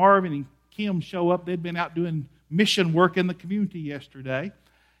and Marvin and Kim show up. They'd been out doing mission work in the community yesterday.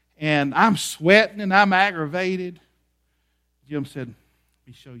 And I'm sweating and I'm aggravated. Jim said, let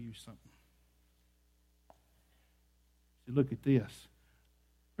me show you something. He said, look at this.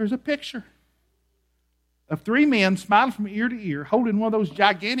 There's a picture of 3 men smiling from ear to ear, holding one of those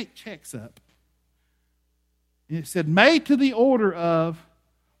gigantic checks up. And it said, made to the order of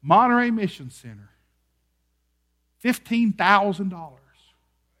Monterey Mission Center. $15,000.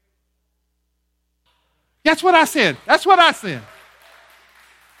 That's what I said. That's what I said.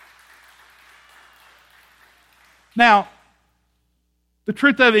 Now, the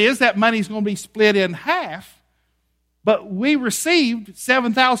truth of it is that money's going to be split in half, but we received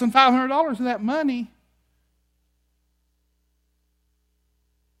 $7,500 of that money.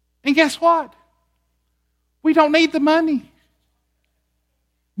 And guess what? We don't need the money.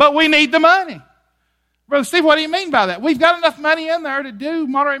 But we need the money. Brother Steve, what do you mean by that? We've got enough money in there to do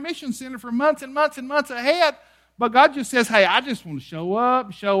Monterey Mission Center for months and months and months ahead. But God just says, hey, I just want to show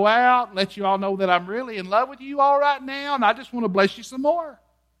up, show out, let you all know that I'm really in love with you all right now, and I just want to bless you some more.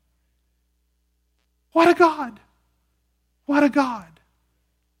 What a God. What a God.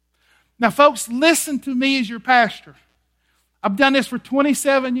 Now, folks, listen to me as your pastor. I've done this for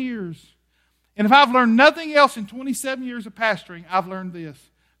 27 years. And if I've learned nothing else in 27 years of pastoring, I've learned this.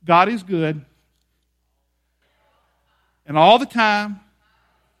 God is good. And all the time.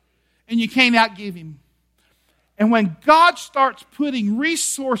 And you can't outgive Him. And when God starts putting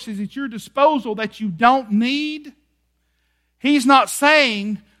resources at your disposal that you don't need, He's not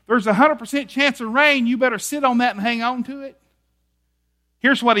saying there's a 100% chance of rain, you better sit on that and hang on to it.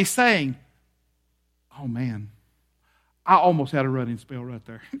 Here's what He's saying. Oh man, I almost had a running spell right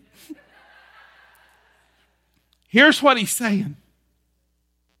there. Here's what He's saying.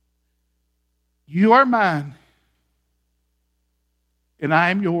 You are mine, and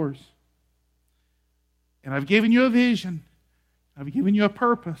I am yours. And I've given you a vision. I've given you a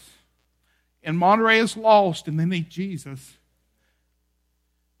purpose. And Monterey is lost and they need Jesus.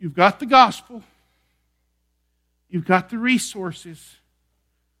 You've got the gospel. You've got the resources.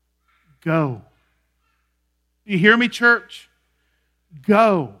 Go. Do you hear me, church?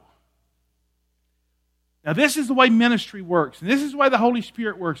 Go. Now, this is the way ministry works, and this is the way the Holy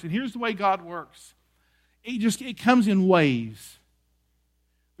Spirit works, and here's the way God works. It comes in waves.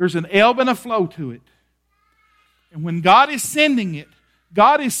 There's an ebb and a flow to it. And when God is sending it,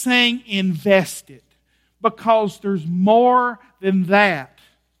 God is saying, invest it. Because there's more than that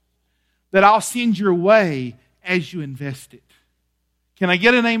I'll send your way as you invest it. Can I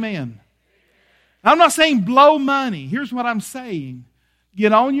get an amen? I'm not saying blow money. Here's what I'm saying.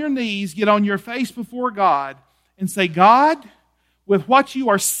 Get on your knees, get on your face before God, and say, God, with what you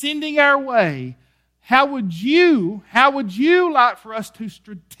are sending our way, how would you like for us to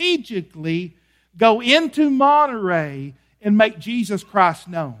strategically go into Monterey and make Jesus Christ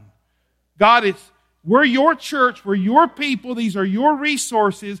known? God, we're your church, we're your people, these are your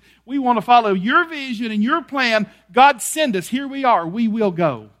resources. We want to follow your vision and your plan. God, send us. Here we are. We will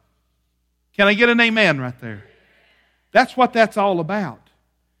go. Can I get an amen right there? That's what that's all about.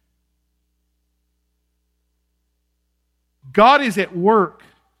 God is at work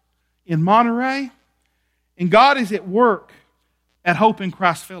in Monterey, and God is at work at Hope in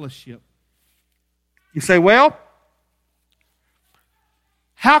Christ Fellowship. You say, well,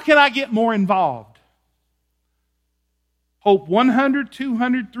 how can I get more involved? Hope 100,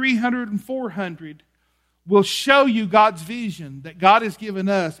 200, 300, and 400 will show you God's vision that God has given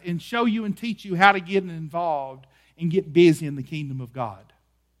us and show you and teach you how to get involved and get busy in the kingdom of God.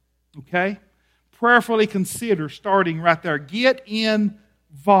 Okay? Prayerfully consider starting right there. Get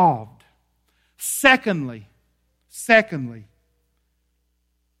involved. Secondly,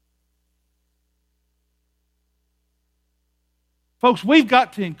 folks, we've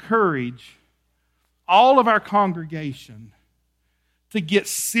got to encourage all of our congregation to get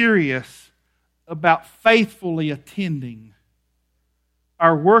serious about faithfully attending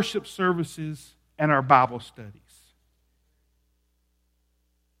our worship services and our Bible studies.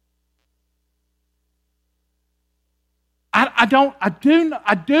 I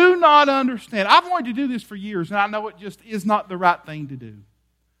do not understand. I've wanted to do this for years, and I know it just is not the right thing to do.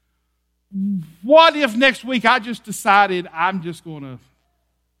 What if next week I just decided I'm just going to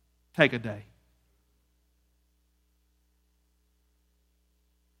take a day?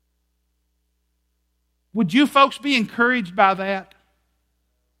 Would you folks be encouraged by that?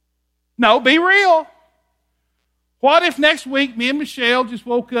 No, be real. What if next week me and Michelle just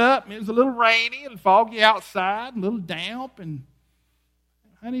woke up and it was a little rainy and foggy outside, a little damp, and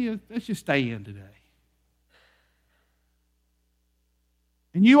honey, let's just stay in today.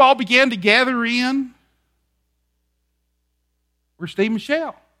 And you all began to gather in. Where's Steve and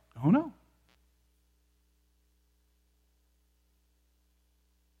Michelle? Oh no.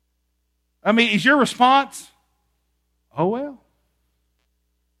 I mean, is your response, oh well?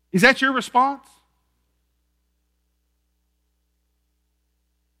 Is that your response?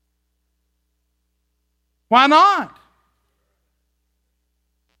 Why not?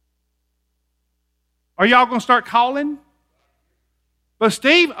 Are y'all going to start calling? But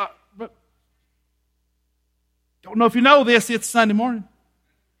Steve, don't know if you know this, it's Sunday morning.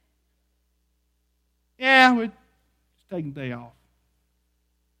 Yeah, we're just taking the day off.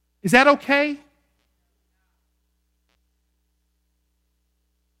 Is that okay?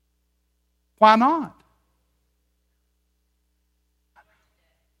 Why not?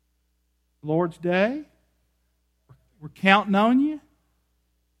 Lord's Day. We're counting on you.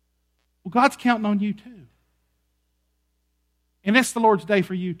 Well, God's counting on you too. And it's the Lord's Day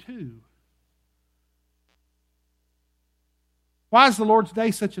for you too. Why is the Lord's Day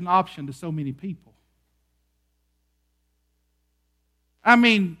such an option to so many people? I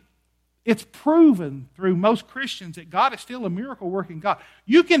mean, it's proven through most Christians that God is still a miracle-working God.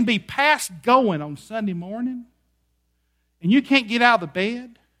 You can be past going on Sunday morning, and you can't get out of the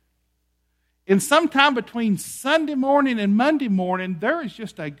bed. And sometime between Sunday morning and Monday morning, there is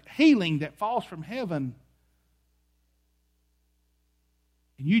just a healing that falls from heaven.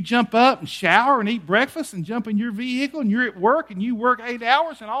 And you jump up and shower and eat breakfast and jump in your vehicle and you're at work and you work 8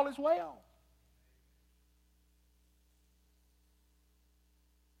 hours and all is well.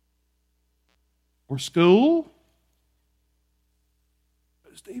 Or school.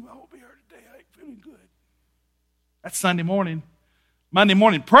 But Steve, I won't be here today. I ain't feeling good. That's Sunday morning. Monday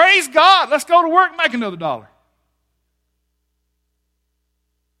morning, praise God, let's go to work and make another $1.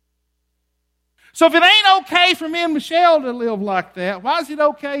 So if it ain't okay for me and Michelle to live like that, why is it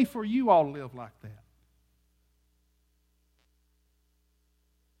okay for you all to live like that?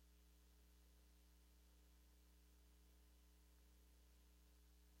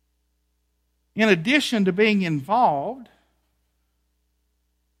 In addition to being involved,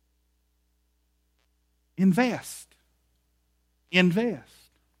 invest. Invest.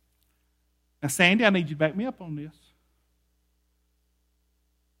 Now, Sandy, I need you to back me up on this.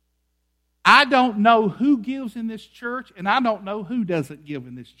 I don't know who gives in this church, and I don't know who doesn't give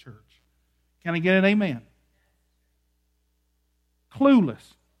in this church. Can I get an amen? Clueless.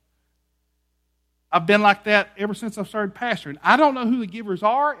 I've been like that ever since I started pastoring. I don't know who the givers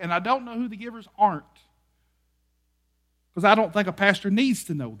are, and I don't know who the givers aren't. Because I don't think a pastor needs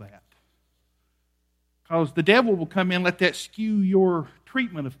to know that. Because the devil will come in and let that skew your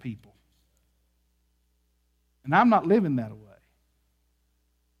treatment of people. And I'm not living that way.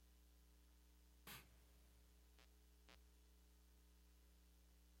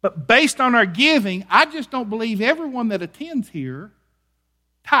 But based on our giving, I just don't believe everyone that attends here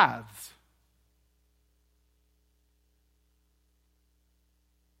tithes.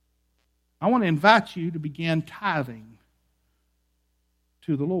 I want to invite you to begin tithing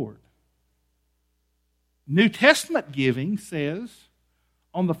to the Lord. New Testament giving says,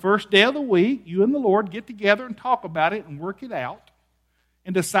 on the first day of the week, you and the Lord get together and talk about it and work it out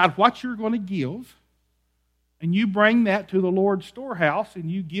and decide what you're going to give. And you bring that to the Lord's storehouse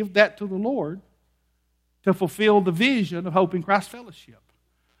and you give that to the Lord to fulfill the vision of Hope in Christ Fellowship.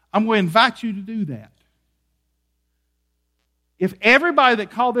 I'm going to invite you to do that. If everybody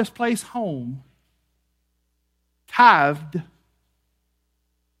that called this place home tithed,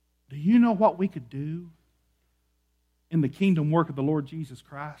 do you know what we could do in the kingdom work of the Lord Jesus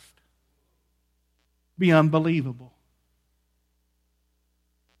Christ? Be unbelievable.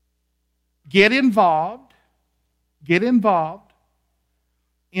 Get involved. Get involved.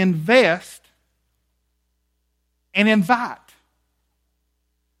 Invest. And invite.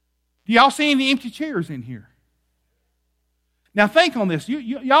 Do y'all see any empty chairs in here? Now think on this.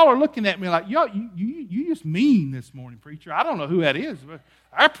 Y'all are looking at me like, you just mean this morning, preacher. I don't know who that is, but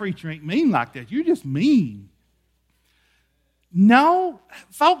our preacher ain't mean like that. You just mean. No,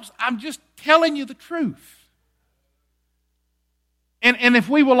 folks, I'm just telling you the truth. And if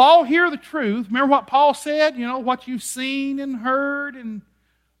we will all hear the truth, remember what Paul said, you know, what you've seen and heard, and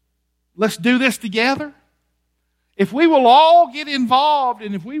let's do this together. If we will all get involved,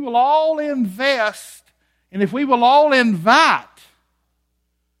 and if we will all invest, and if we will all invite,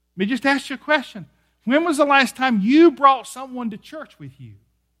 let me just ask you a question. When was the last time you brought someone to church with you?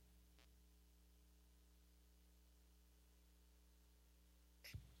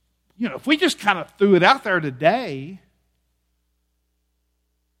 You know, if we just kind of threw it out there today,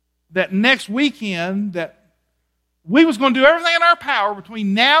 that next weekend, that we was going to do everything in our power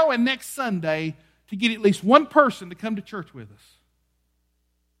between now and next Sunday to get at least one person to come to church with us,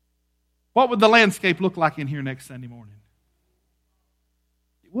 what would the landscape look like in here next Sunday morning?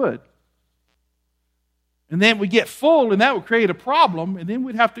 It would. And then we get full, and that would create a problem, and then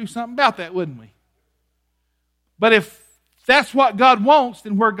we'd have to do something about that, wouldn't we? But if that's what God wants,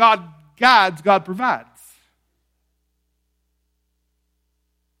 then where God guides, God provides.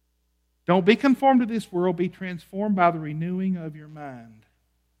 Don't be conformed to this world. Be transformed by the renewing of your mind.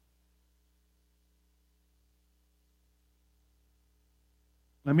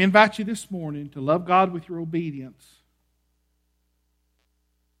 Let me invite you this morning to love God with your obedience.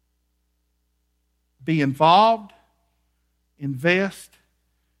 Be involved, invest,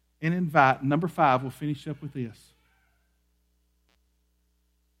 and invite. Number 5, we'll finish up with this.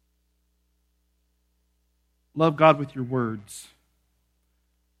 Love God with your words.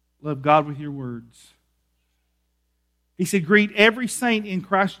 Love God with your words. He said, greet every saint in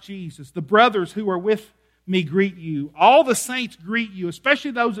Christ Jesus. The brothers who are with me greet you. All the saints greet you,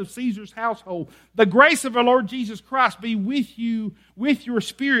 especially those of Caesar's household. The grace of our Lord Jesus Christ be with you, with your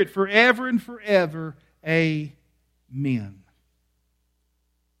spirit forever and forever. Amen.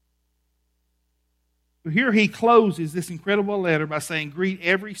 So here he closes this incredible letter by saying, greet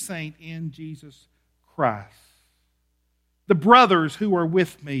every saint in Jesus Christ. The brothers who are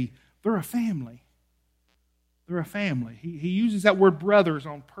with me, they're a family. They're a family. He uses that word brothers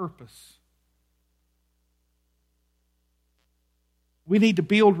on purpose. We need to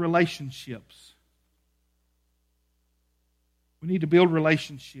build relationships. We need to build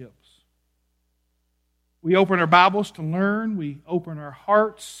relationships. We open our Bibles to learn. We open our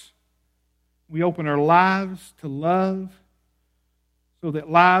hearts. We open our lives to love so that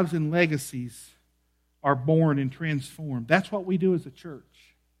lives and legacies are born and transformed. That's what we do as a church.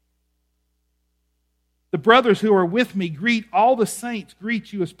 The brothers who are with me greet all the saints,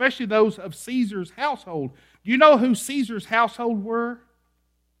 greet you, especially those of Caesar's household. Do you know who Caesar's household were?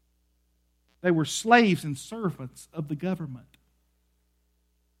 They were slaves and servants of the government.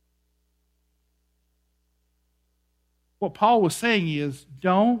 What Paul was saying is,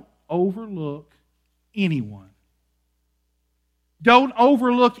 don't overlook anyone. Don't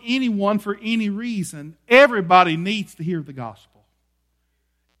overlook anyone for any reason. Everybody needs to hear the gospel.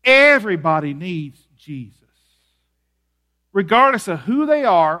 Everybody needs Jesus. Regardless of who they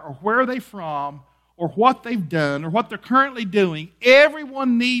are or where they're from or what they've done or what they're currently doing,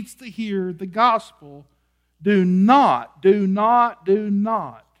 everyone needs to hear the gospel. Do not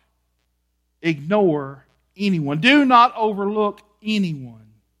ignore anyone. Do not overlook anyone.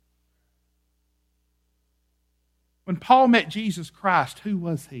 When Paul met Jesus Christ, who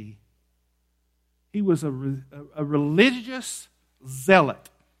was he? He was a religious zealot.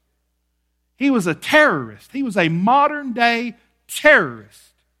 He was a terrorist. He was a modern-day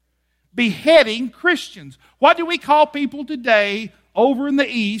terrorist, beheading Christians. What do we call people today over in the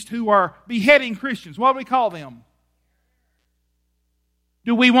East who are beheading Christians? What do we call them?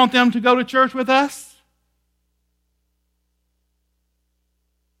 Do we want them to go to church with us?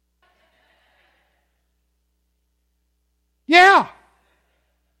 Yeah.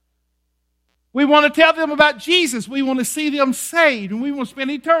 We want to tell them about Jesus. We want to see them saved, and we want to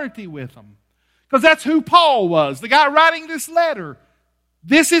spend eternity with them. Because that's who Paul was, the guy writing this letter.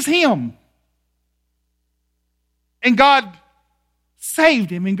 This is him. And God saved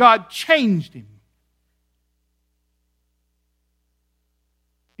him, and God changed him.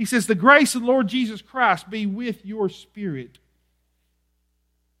 He says, the grace of the Lord Jesus Christ be with your spirit.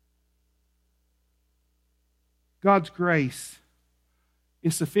 God's grace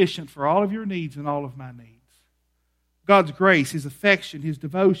is sufficient for all of your needs and all of my needs. God's grace, His affection, His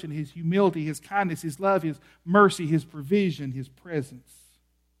devotion, His humility, His kindness, His love, His mercy, His provision, His presence.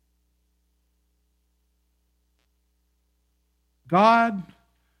 God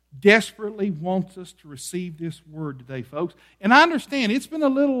desperately wants us to receive this word today, folks. And I understand it's been a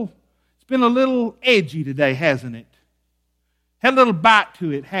little edgy today, hasn't it? Had a little bite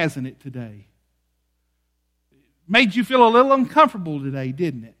to it, hasn't it, today? Made you feel a little uncomfortable today,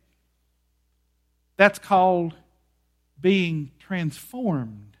 didn't it? That's called being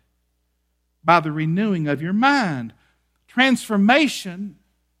transformed by the renewing of your mind. Transformation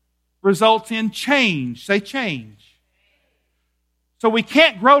results in change. Say change. So we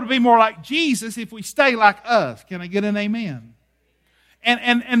can't grow to be more like Jesus if we stay like us. Can I get an amen?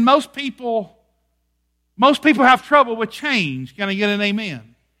 And most people have trouble with change. Can I get an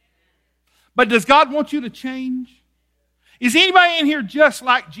amen? But does God want you to change? Is anybody in here just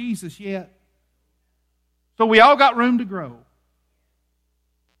like Jesus yet? So we all got room to grow.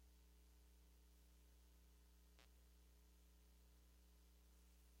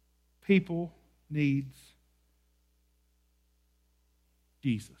 People needs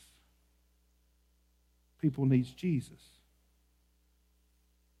Jesus. People needs Jesus.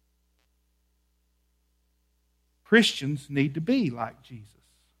 Christians need to be like Jesus.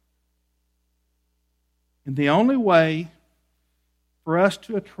 And the only way for us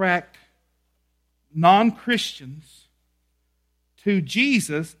to attract non-Christians to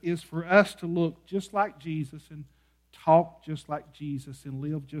Jesus is for us to look just like Jesus and talk just like Jesus and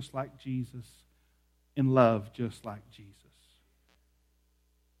live just like Jesus and love just like Jesus.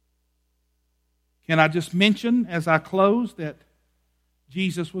 Can I just mention as I close that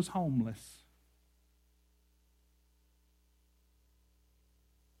Jesus was homeless?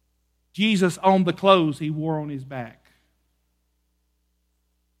 Jesus owned the clothes He wore on His back.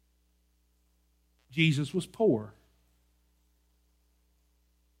 Jesus was poor.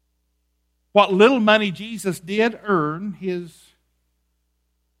 What little money Jesus did earn, his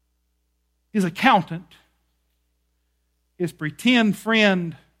accountant, his pretend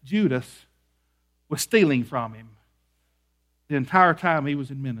friend Judas, was stealing from him the entire time he was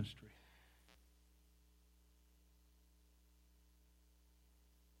in ministry.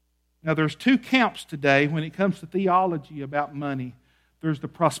 Now, there's two camps today when it comes to theology about money. There's the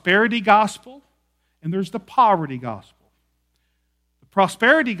prosperity gospel and there's the poverty gospel. The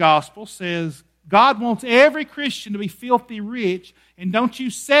prosperity gospel says God wants every Christian to be filthy rich, and don't you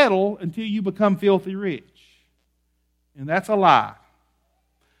settle until you become filthy rich. And that's a lie.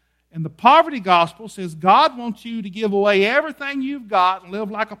 And the poverty gospel says God wants you to give away everything you've got and live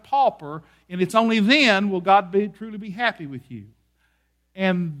like a pauper, and it's only then will God truly be happy with you.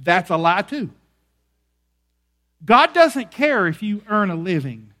 And that's a lie too. God doesn't care if you earn a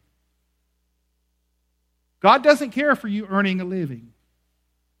living. God doesn't care for you earning a living.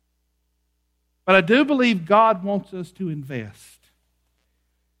 But I do believe God wants us to invest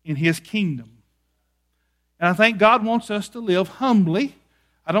in His kingdom. And I think God wants us to live humbly.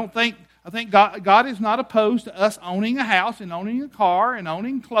 I think God is not opposed to us owning a house and owning a car and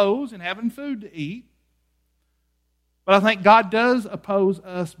owning clothes and having food to eat. But But I think God does oppose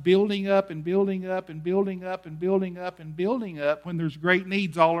us building up and building up and building up and building up and building up when there's great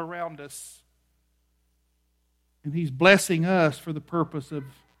needs all around us. And He's blessing us for the purpose of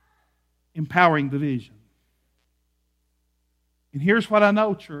empowering the vision. And here's what I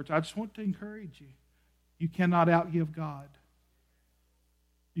know, church. I just want to encourage you. You cannot outgive God.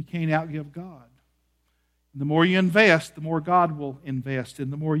 You can't outgive God. And the more you invest, the more God will invest. And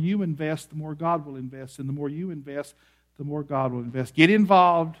the more you invest, the more God will invest. And the more you invest, the more God will invest. Get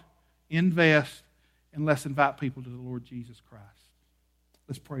involved, invest, and let's invite people to the Lord Jesus Christ.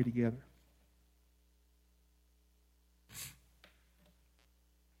 Let's pray together.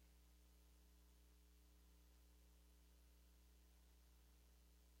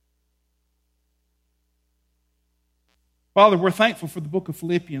 Father, we're thankful for the book of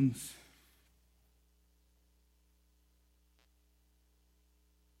Philippians.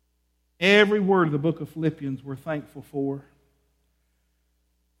 Every word of the book of Philippians we're thankful for.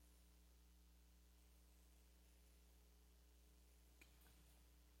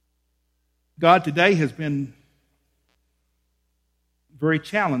 God, today has been very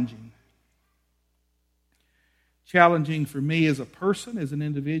challenging. Challenging for me as a person, as an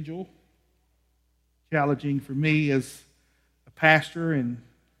individual. Challenging for me as a pastor, and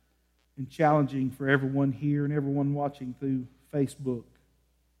challenging for everyone here and everyone watching through Facebook.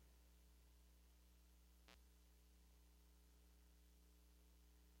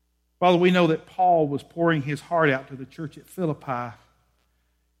 Father, we know that Paul was pouring his heart out to the church at Philippi.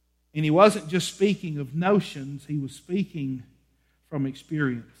 And he wasn't just speaking of notions, he was speaking from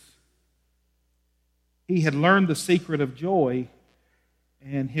experience. He had learned the secret of joy,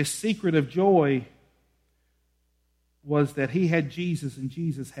 and his secret of joy was that he had Jesus and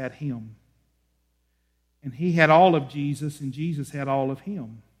Jesus had him. And he had all of Jesus and Jesus had all of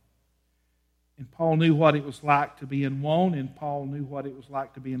him. And Paul knew what it was like to be in want, and Paul knew what it was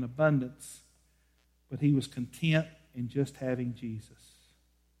like to be in abundance. But he was content in just having Jesus.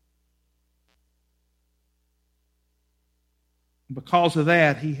 And because of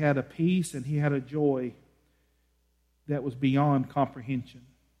that, he had a peace and he had a joy that was beyond comprehension.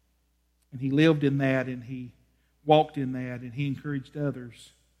 And he lived in that, and he walked in that, and he encouraged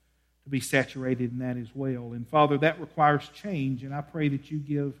others to be saturated in that as well. And Father, that requires change, and I pray that you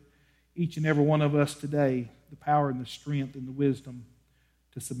give each and every one of us today the power and the strength and the wisdom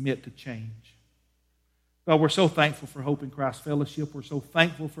to submit to change. God, we're so thankful for Hope in Christ Fellowship. We're so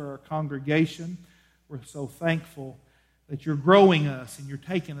thankful for our congregation. We're so thankful that you're growing us and you're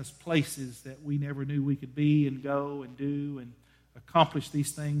taking us places that we never knew we could be and go and do and accomplish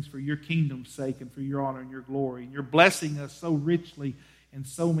these things for your kingdom's sake and for your honor and your glory. And you're blessing us so richly in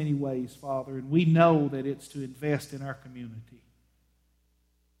so many ways, Father. And we know that it's to invest in our community.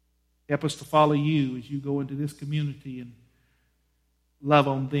 Help us to follow you as you go into this community and love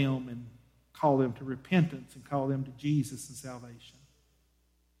on them and call them to repentance and call them to Jesus and salvation.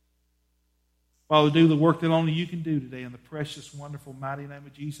 Father, do the work that only you can do today. In the precious, wonderful, mighty name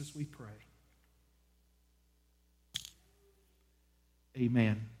of Jesus we pray.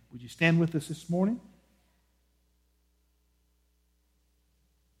 Amen. Would you stand with us this morning?